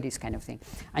don't do this kind of thing.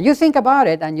 And you think about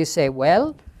it and you say,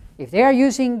 well, if they are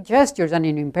using gestures and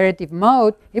in imperative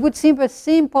mode, it would seem a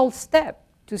simple step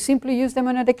to simply use them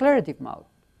in a declarative mode.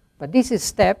 But this is a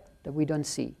step that we don't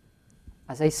see.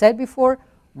 As I said before,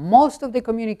 most of the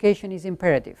communication is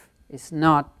imperative. It's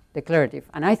not declarative.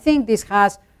 And I think this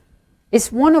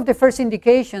it's one of the first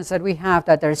indications that we have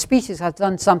that our species has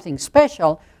done something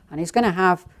special, and it's going to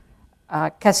have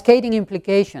cascading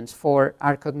implications for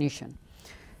our cognition.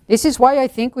 This is why I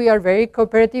think we are very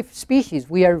cooperative species.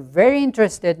 We are very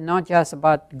interested not just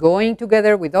about going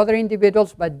together with other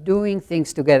individuals, but doing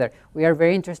things together. We are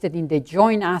very interested in the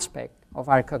joint aspect of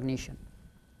our cognition.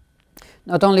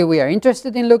 Not only we are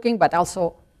interested in looking, but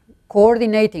also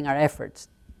coordinating our efforts.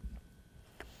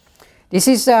 This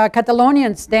is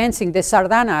Catalonians dancing, the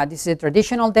sardana. This is a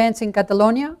traditional dance in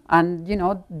Catalonia, and you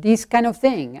know, this kind of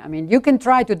thing. I mean, you can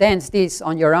try to dance this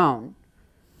on your own.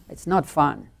 It's not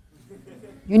fun.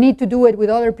 You need to do it with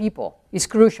other people. It's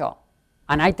crucial.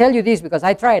 And I tell you this because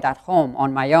I try it at home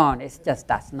on my own. It just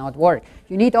does not work.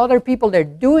 You need other people there.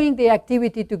 Doing the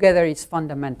activity together is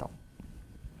fundamental.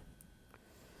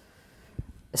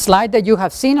 A slide that you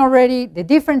have seen already, the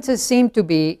differences seem to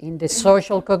be in the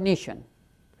social cognition.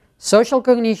 Social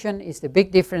cognition is the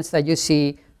big difference that you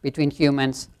see between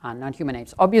humans and non-human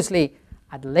apes. Obviously,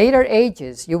 at later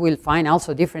ages, you will find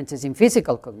also differences in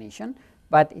physical cognition,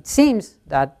 but it seems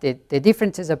that the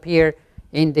differences appear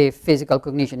in the physical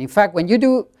cognition. In fact, when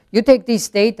you take this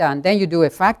data and then you do a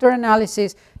factor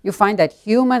analysis, you find that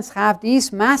humans have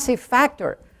this massive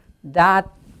factor that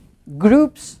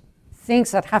groups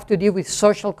things that have to do with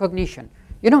social cognition.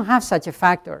 You don't have such a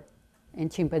factor in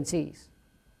chimpanzees.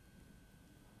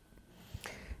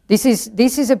 This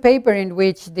is a paper in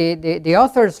which the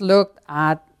authors looked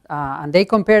at and they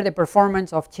compared the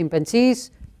performance of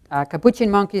chimpanzees,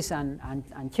 capuchin monkeys,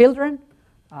 and children,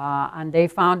 and they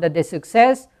found that the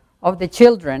success of the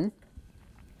children,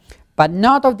 but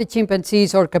not of the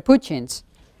chimpanzees or capuchins,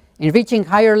 in reaching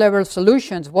higher level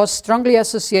solutions was strongly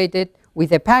associated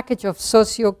with a package of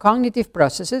socio-cognitive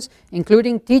processes,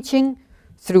 including teaching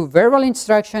through verbal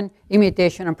instruction,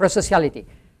 imitation, and prosociality.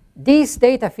 These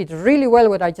data fit really well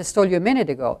what I just told you a minute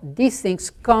ago. These things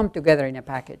come together in a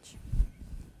package.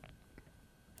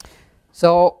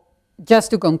 So just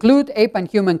to conclude, ape and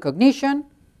human cognition,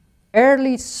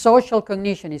 early social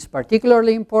cognition is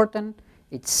particularly important.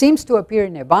 It seems to appear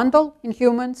in a bundle in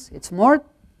humans. It's more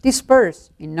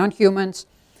dispersed in non-humans,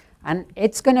 and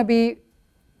it's going to be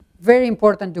very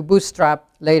important to bootstrap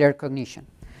later cognition.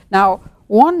 Now,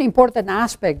 one important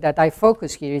aspect that I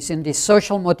focus here is in this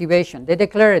social motivation, the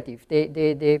declarative,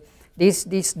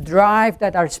 this drive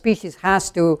that our species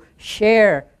has to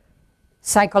share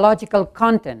psychological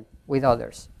content with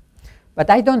others. But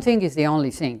I don't think it's the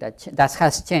only thing that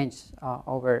has changed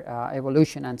over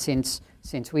evolution and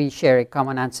since we share a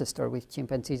common ancestor with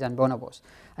chimpanzees and bonobos.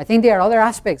 I think there are other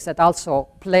aspects that also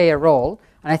play a role,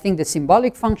 and I think the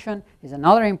symbolic function is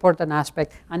another important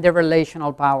aspect, and the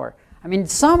relational power. I mean,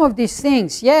 some of these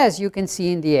things, yes, you can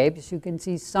see in the apes, you can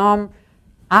see some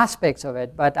aspects of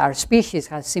it, but our species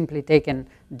has simply taken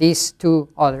these two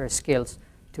other skills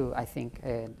to, I think,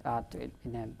 in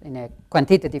a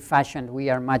quantitative fashion, we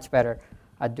are much better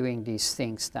at doing these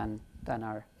things than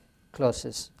our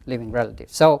closest living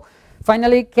relatives. So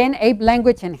finally, can ape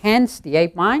language enhance the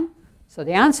ape mind? So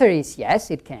the answer is yes,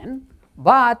 it can.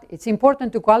 But it's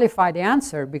important to qualify the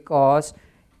answer because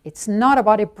it's not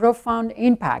about a profound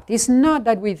impact. It's not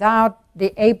that without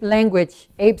the ape language,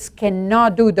 apes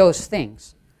cannot do those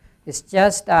things. It's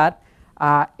just that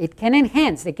it can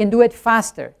enhance. They can do it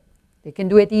faster. They can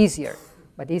do it easier.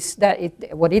 But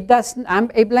what it does,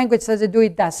 ape language does it do,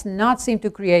 it does not seem to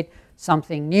create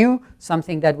something new,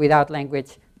 something that without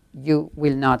language you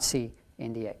will not see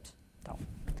in the apes. So,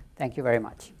 thank you very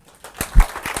much.